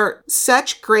 They're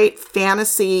such great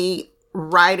fantasy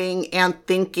writing and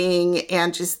thinking,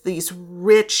 and just these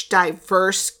rich,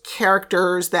 diverse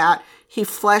characters that he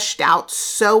fleshed out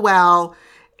so well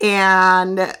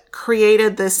and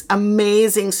created this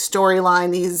amazing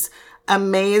storyline, these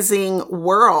amazing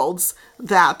worlds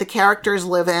that the characters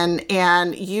live in,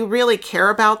 and you really care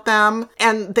about them,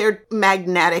 and they're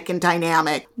magnetic and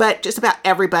dynamic. But just about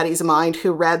everybody's mind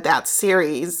who read that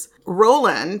series,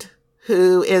 Roland,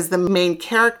 who is the main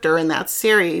character in that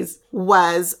series,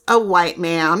 was a white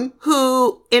man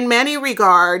who, in many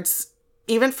regards,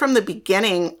 even from the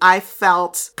beginning, I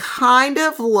felt kind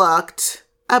of looked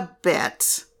a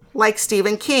bit like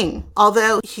Stephen King.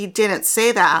 Although he didn't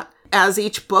say that, as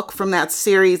each book from that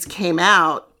series came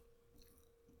out,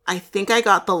 I think I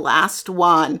got the last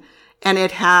one, and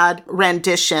it had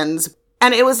renditions.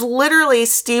 And it was literally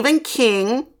Stephen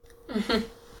King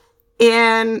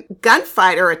in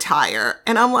gunfighter attire.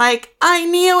 And I'm like, I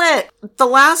knew it. The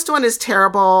last one is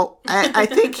terrible. I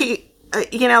think he,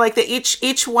 like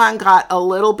each one got a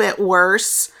little bit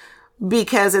worse,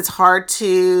 because it's hard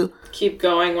to keep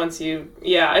going once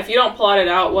if you don't plot it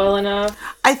out well enough.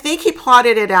 I think he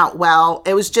plotted it out well.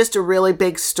 It was just a really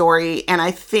big story, and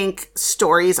I think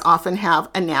stories often have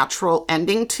a natural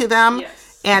ending to them.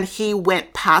 Yes. And he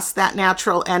went past that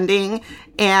natural ending,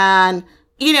 and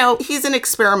he's an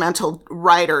experimental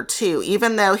writer too,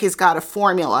 even though he's got a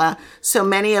formula. So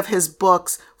many of his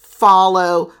books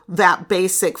follow that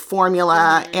basic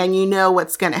formula, and you know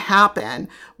what's going to happen.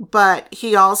 But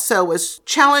he also was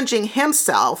challenging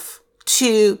himself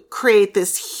to create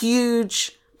this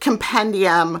huge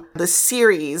compendium, the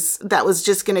series that was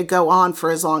just going to go on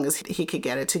for as long as he could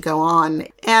get it to go on.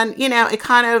 And, it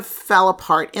kind of fell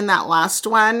apart in that last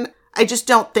one. I just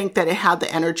don't think that it had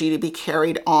the energy to be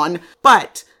carried on.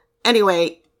 But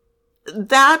anyway,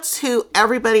 that's who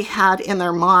everybody had in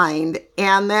their mind.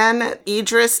 And then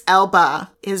Idris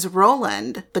Elba is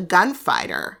Roland, the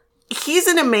gunfighter. He's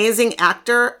an amazing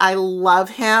actor. I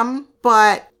love him.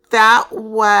 But that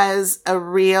was a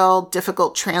real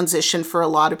difficult transition for a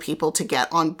lot of people to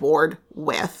get on board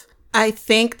with. I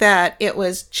think that it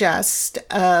was just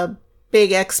a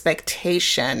big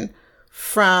expectation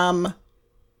from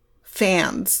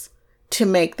fans to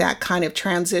make that kind of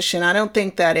transition. I don't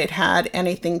think that it had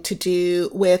anything to do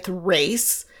with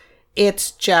race.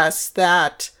 It's just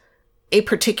that a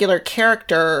particular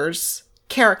character's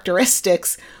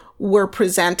characteristics were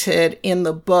presented in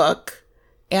the book,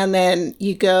 and then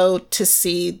you go to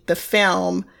see the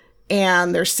film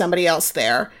and there's somebody else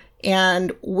there.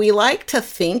 And we like to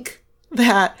think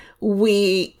that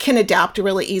we can adapt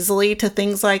really easily to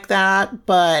things like that,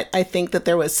 but I think that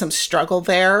there was some struggle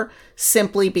there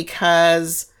simply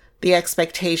because the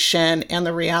expectation and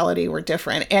the reality were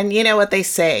different. And you know what they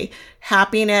say,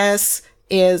 happiness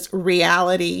is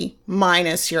reality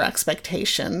minus your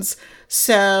expectations.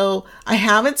 So I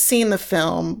haven't seen the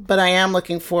film, but I am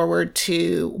looking forward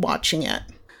to watching it.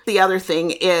 The other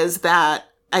thing is that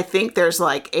I think there's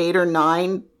like 8 or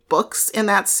 9 books in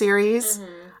that series.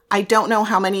 Mm-hmm. I don't know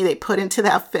how many they put into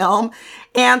that film.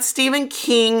 And Stephen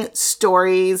King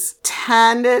stories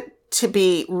tend to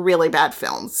be really bad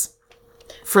films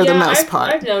for the most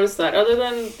part. I've noticed that. Other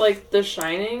than like The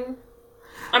Shining.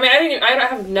 I mean, I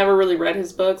have never really read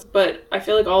his books, but I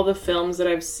feel like all the films that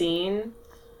I've seen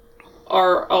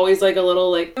are always like a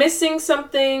little like missing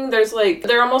something. There's like,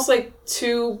 they're almost like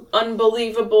too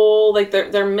unbelievable. Like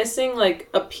they're missing like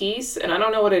a piece, and I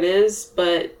don't know what it is,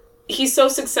 but he's so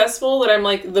successful that I'm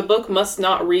like, the book must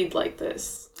not read like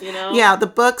this, you know? Yeah, the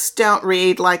books don't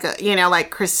read like like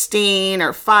Christine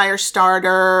or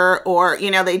Firestarter, or,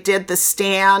 they did The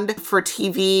Stand for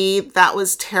TV. That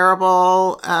was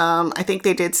terrible. I think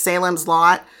they did Salem's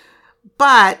Lot.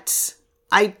 But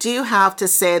I do have to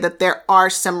say that there are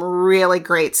some really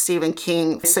great Stephen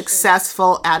King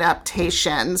successful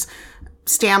adaptations.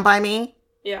 Stand By Me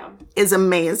is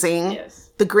amazing.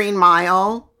 Yes. The Green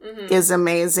Mile is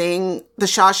amazing. The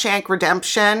Shawshank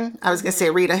Redemption. I was going to say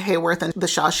Rita Hayworth and The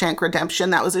Shawshank Redemption.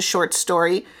 That was a short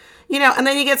story. And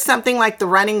then you get something like The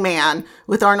Running Man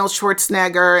with Arnold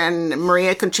Schwarzenegger and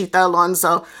Maria Conchita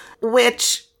Alonso,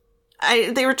 which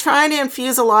they were trying to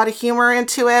infuse a lot of humor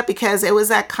into it because it was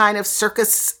that kind of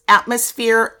circus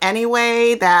atmosphere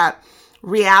anyway, that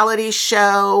reality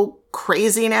show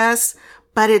craziness,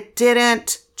 but it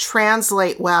didn't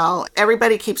translate well.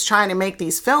 Everybody keeps trying to make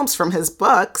these films from his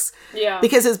books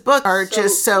because his books are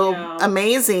just so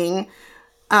amazing,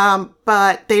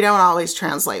 but they don't always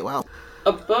translate well.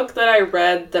 A book that I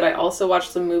read that I also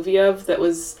watched the movie of that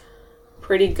was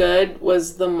pretty good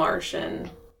was The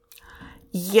Martian.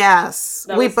 Yes,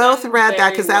 we both read that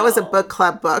because that was a book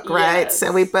club book, right? Yes.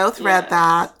 So we both read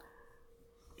that.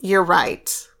 You're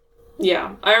right.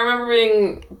 Yeah, I remember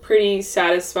being pretty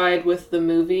satisfied with the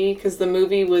movie because the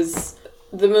movie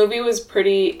was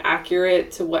pretty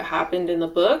accurate to what happened in the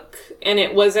book, and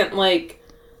it wasn't like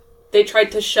they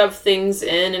tried to shove things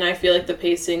in, and I feel like the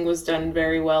pacing was done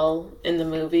very well in the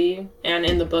movie and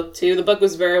in the book too. The book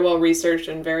was very well researched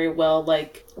and very well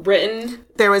written.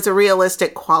 There was a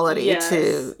realistic quality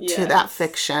to that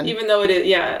fiction. Even though it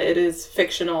is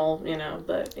fictional,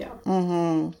 but yeah.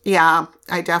 Mm-hmm. Yeah,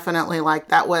 I definitely like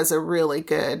that. Was a really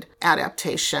good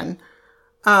adaptation.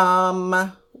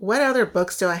 What other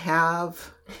books do I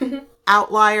have?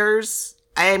 Outliers.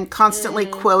 I am constantly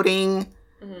quoting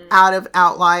out of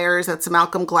Outliers. That's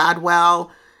Malcolm Gladwell.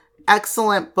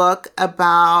 Excellent book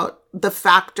about the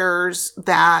factors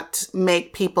that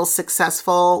make people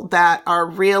successful that are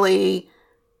really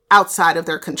outside of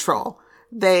their control.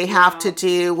 They have to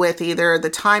do with either the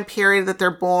time period that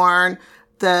they're born,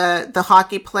 the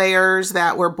hockey players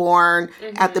that were born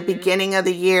at the beginning of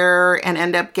the year and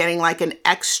end up getting like an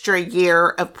extra year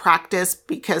of practice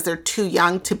because they're too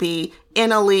young to be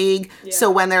in a league. Yeah.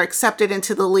 So when they're accepted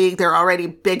into the league, they're already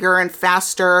bigger and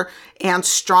faster and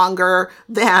stronger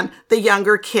than the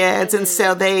younger kids. And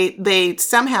so they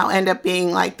somehow end up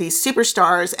being like these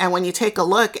superstars. And when you take a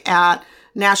look at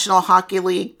National Hockey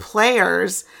League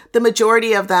players, the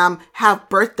majority of them have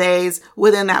birthdays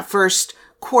within that first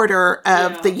quarter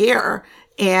of the year.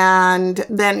 And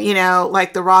then,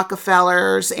 like the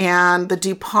Rockefellers and the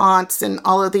DuPonts and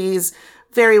all of these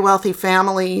very wealthy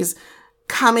families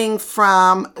coming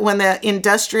from when the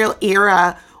industrial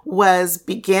era was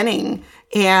beginning,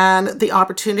 and the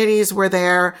opportunities were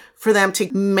there for them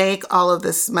to make all of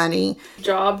this money.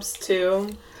 Jobs too.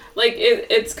 Like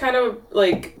it's kind of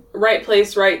like right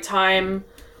place, right time.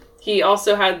 He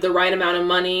also had the right amount of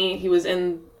money. He was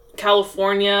in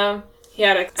California. He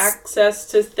had access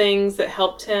to things that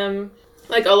helped him.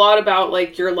 Like a lot about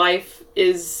like your life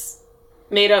is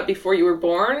made up before you were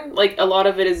born. Like, a lot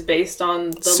of it is based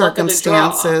on the circumstances.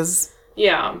 Luck of the draw.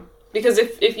 Yeah. Because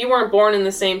if you weren't born in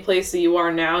the same place that you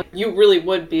are now, you really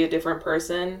would be a different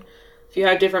person. If you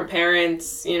had different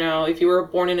parents, you know, if you were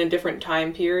born in a different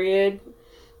time period,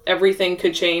 everything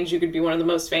could change. You could be one of the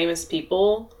most famous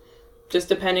people, just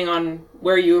depending on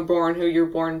where you were born, who you're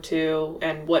born to,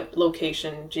 and what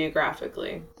location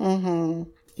geographically. Mm-hmm.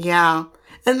 Yeah.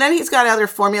 And then he's got other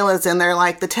formulas in there,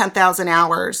 like the 10,000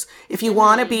 hours. If you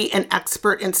want to be an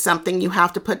expert in something, you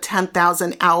have to put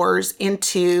 10,000 hours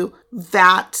into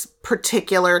that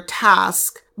particular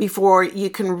task before you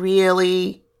can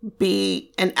really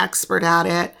be an expert at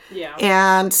it. Yeah.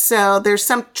 And so there's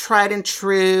some tried and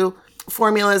true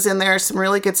formulas in there, some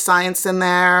really good science in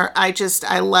there. I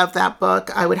love that book.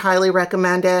 I would highly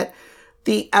recommend it.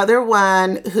 The other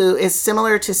one, who is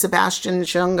similar to Sebastian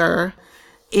Junger,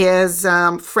 is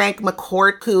Frank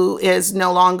McCourt, who is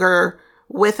no longer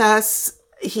with us.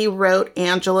 He wrote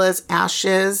Angela's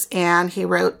Ashes and he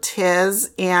wrote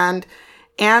Tis. And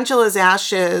Angela's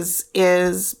Ashes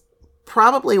is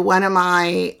probably one of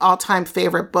my all-time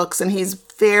favorite books. And there's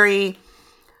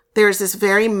this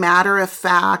very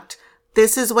matter-of-fact,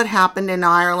 this is what happened in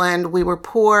Ireland. We were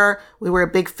poor. We were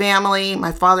a big family.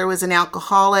 My father was an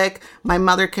alcoholic. My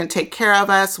mother couldn't take care of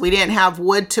us. We didn't have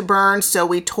wood to burn, so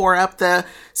we tore up the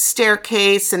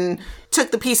staircase and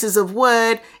took the pieces of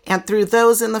wood and threw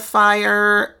those in the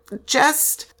fire.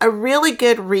 Just a really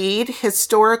good read.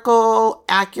 Historical,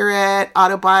 accurate,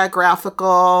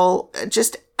 autobiographical,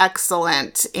 just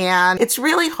excellent. And it's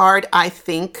really hard, I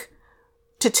think,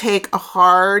 to take a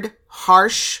hard,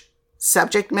 harsh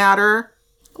subject matter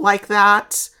like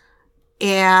that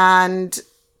and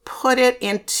put it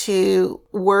into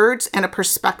words and a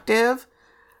perspective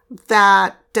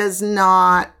that does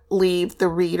not leave the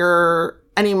reader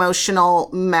an emotional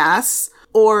mess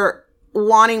or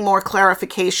wanting more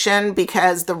clarification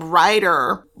because the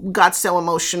writer got so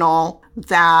emotional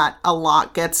that a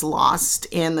lot gets lost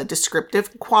in the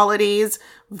descriptive qualities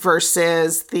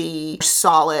versus the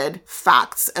solid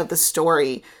facts of the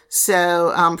story.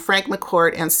 So Frank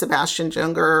McCourt and Sebastian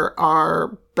Junger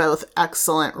are both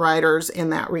excellent writers in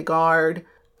that regard.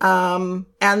 And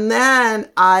then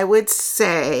I would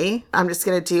say, I'm just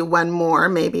going to do one more,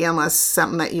 maybe unless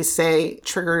something that you say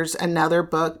triggers another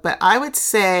book, but I would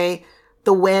say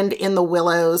The Wind in the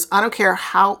Willows. I don't care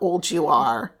how old you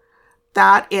are.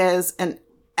 That is an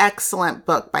excellent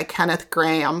book by Kenneth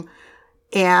Grahame.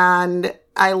 And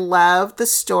I love the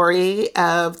story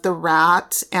of the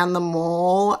rat and the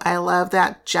mole. I love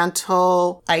that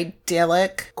gentle,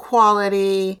 idyllic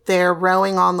quality. They're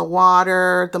rowing on the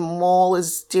water. The mole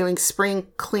is doing spring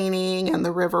cleaning and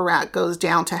the river rat goes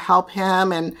down to help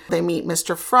him. And they meet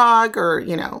Mr. Frog or,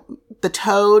 the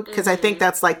Toad, because I think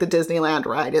that's like the Disneyland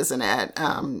ride, isn't it?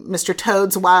 Mr.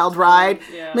 Toad's Wild Ride.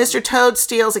 Yeah. Mr. Toad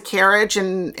steals a carriage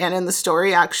and in the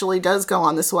story actually does go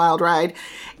on this wild ride.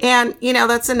 And,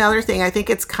 that's another thing. I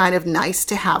think it's kind of nice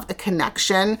to have a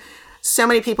connection. So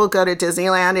many people go to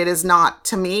Disneyland. It is not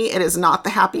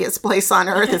the happiest place on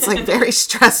earth. It's like very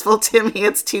stressful to me.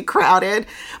 It's too crowded.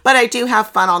 But I do have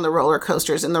fun on the roller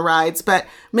coasters and the rides. But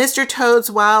Mr.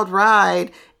 Toad's Wild Ride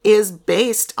is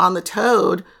based on the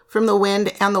Toad from The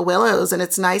Wind and the Willows. And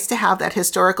it's nice to have that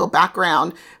historical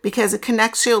background because it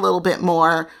connects you a little bit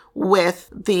more with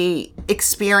the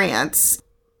experience.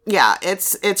 Yeah,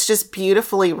 it's just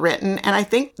beautifully written. And I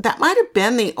think that might have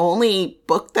been the only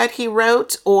book that he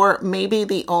wrote, or maybe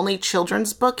the only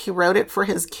children's book. He wrote it for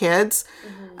his kids.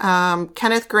 Mm-hmm.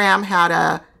 Kenneth Grahame had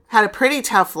a pretty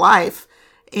tough life.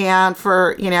 And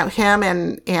for, him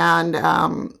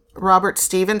and Robert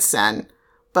Stevenson,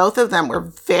 both of them were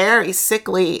very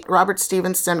sickly. Robert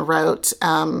Stevenson wrote,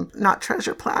 not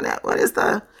Treasure Planet. What is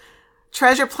the...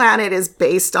 Treasure Planet is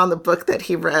based on the book that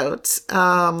he wrote.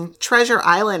 Treasure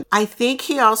Island. I think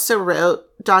he also wrote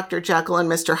Dr. Jekyll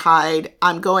and Mr. Hyde.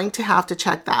 I'm going to have to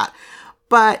check that.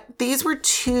 But these were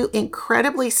two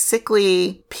incredibly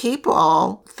sickly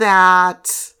people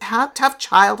that had tough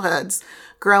childhoods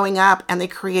growing up, and they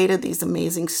created these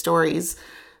amazing stories.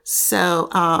 So,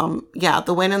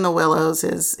 The Wind in the Willows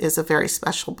is a very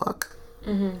special book.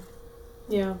 Mm-hmm.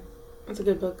 Yeah, it's a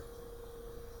good book.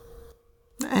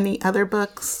 Any other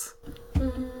books?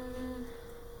 I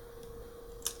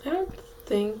don't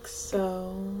think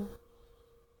so.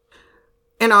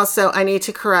 And also, I need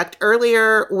to correct,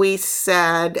 earlier we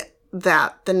said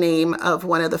that the name of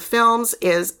one of the films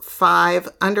is 5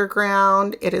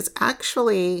 Underground. It is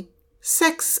actually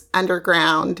 6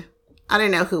 Underground. I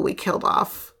don't know who we killed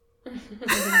off.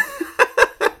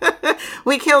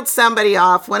 We killed somebody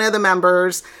off, one of the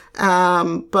members.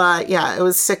 But yeah, it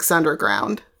was 6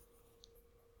 Underground.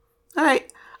 All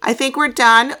right. I think we're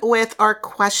done with our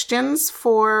questions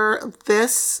for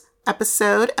this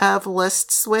episode of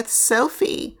Lists with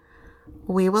Sophie.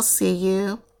 We will see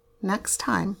you next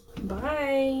time.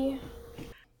 Bye.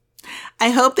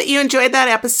 I hope that you enjoyed that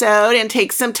episode and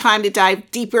take some time to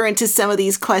dive deeper into some of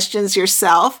these questions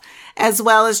yourself, as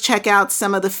well as check out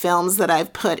some of the films that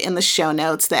I've put in the show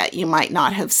notes that you might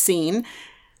not have seen.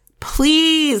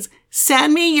 Please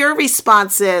send me your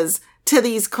responses to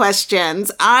these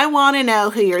questions. I want to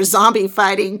know who your zombie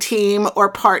fighting team or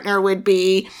partner would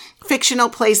be, fictional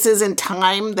places and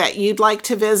time that you'd like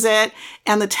to visit,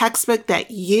 and the textbook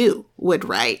that you would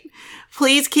write.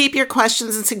 Please keep your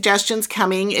questions and suggestions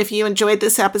coming. If you enjoyed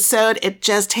this episode, it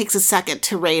just takes a second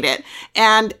to rate it,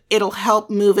 and it'll help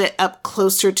move it up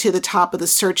closer to the top of the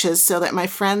searches so that my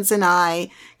friends and I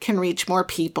can reach more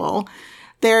people.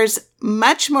 There's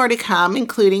much more to come,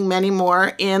 including many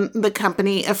more in the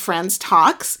Company of Friends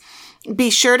talks.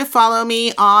 Be sure to follow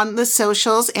me on the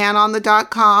socials and on the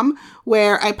 .com,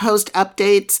 where I post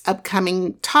updates,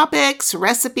 upcoming topics,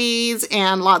 recipes,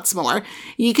 and lots more.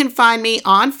 You can find me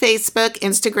on Facebook,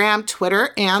 Instagram,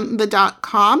 Twitter, and the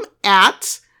 .com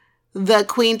at The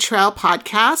Queen Trail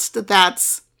Podcast.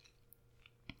 That's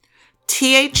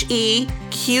TheQuintrelle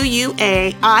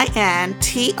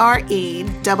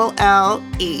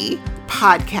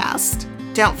podcast.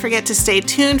 Don't forget to stay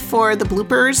tuned for the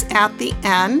bloopers at the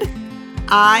end.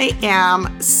 I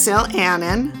am Sil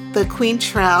Annan, the Queen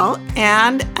Trail,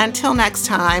 and until next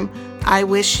time, I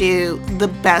wish you the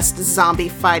best zombie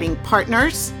fighting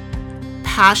partners,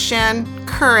 passion,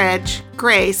 courage,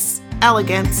 grace,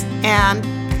 elegance, and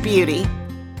beauty.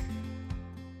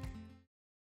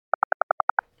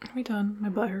 Are we done? My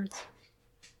butt hurts.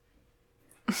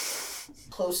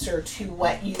 Closer to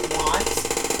what you want,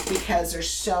 because there's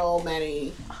so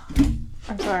many.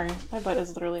 I'm sorry. My butt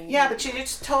is literally... Yeah, but you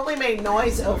just totally made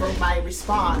noise over my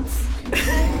response.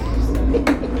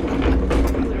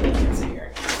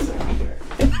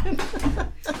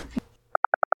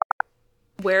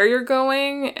 Where you're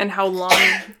going and how long...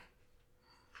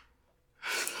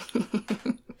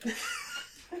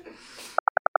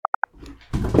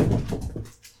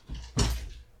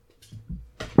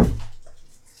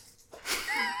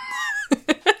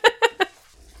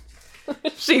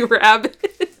 She rabid.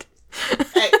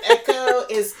 Echo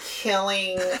is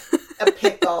killing a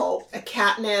pickle, a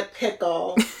catnip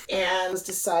pickle, and has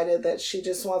decided that she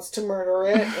just wants to murder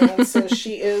it, and so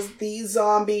she is the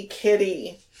zombie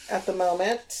kitty at the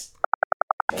moment.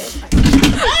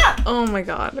 Oh my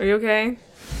god, are you okay?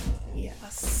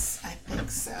 Yes, I think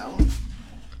so.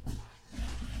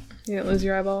 You didn't lose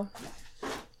your eyeball? I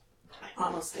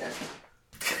almost did.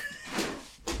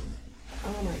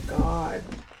 Oh my god.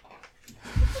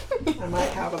 I might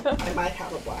have a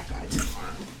black eye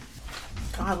tomorrow.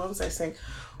 God, what was I saying?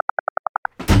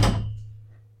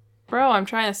 Bro, I'm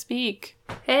trying to speak.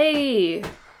 Hey!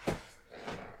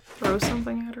 Throw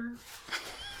something at her.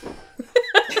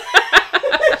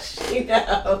 She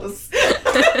knows.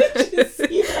 Did you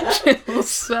see that?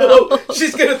 Oh,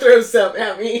 she's gonna throw something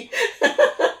at me.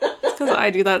 It's because I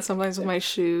do that sometimes with my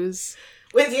shoes.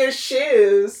 With your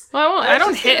shoes? Well, I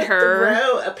don't hit her.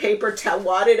 Throw a paper towel,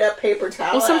 wadded up paper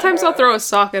towel. Well, sometimes I'll throw a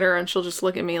sock at her and she'll just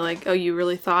look at me like, "Oh, you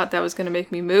really thought that was gonna make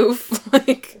me move?"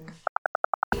 Like.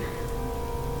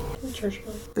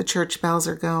 The church bells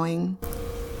are going.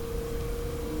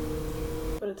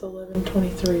 But it's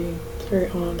 11:23. It's very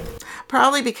odd.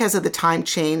 Probably because of the time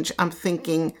change. I'm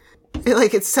thinking, I feel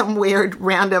like it's some weird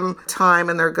random time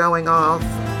and they're going off,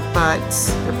 but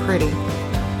they're pretty.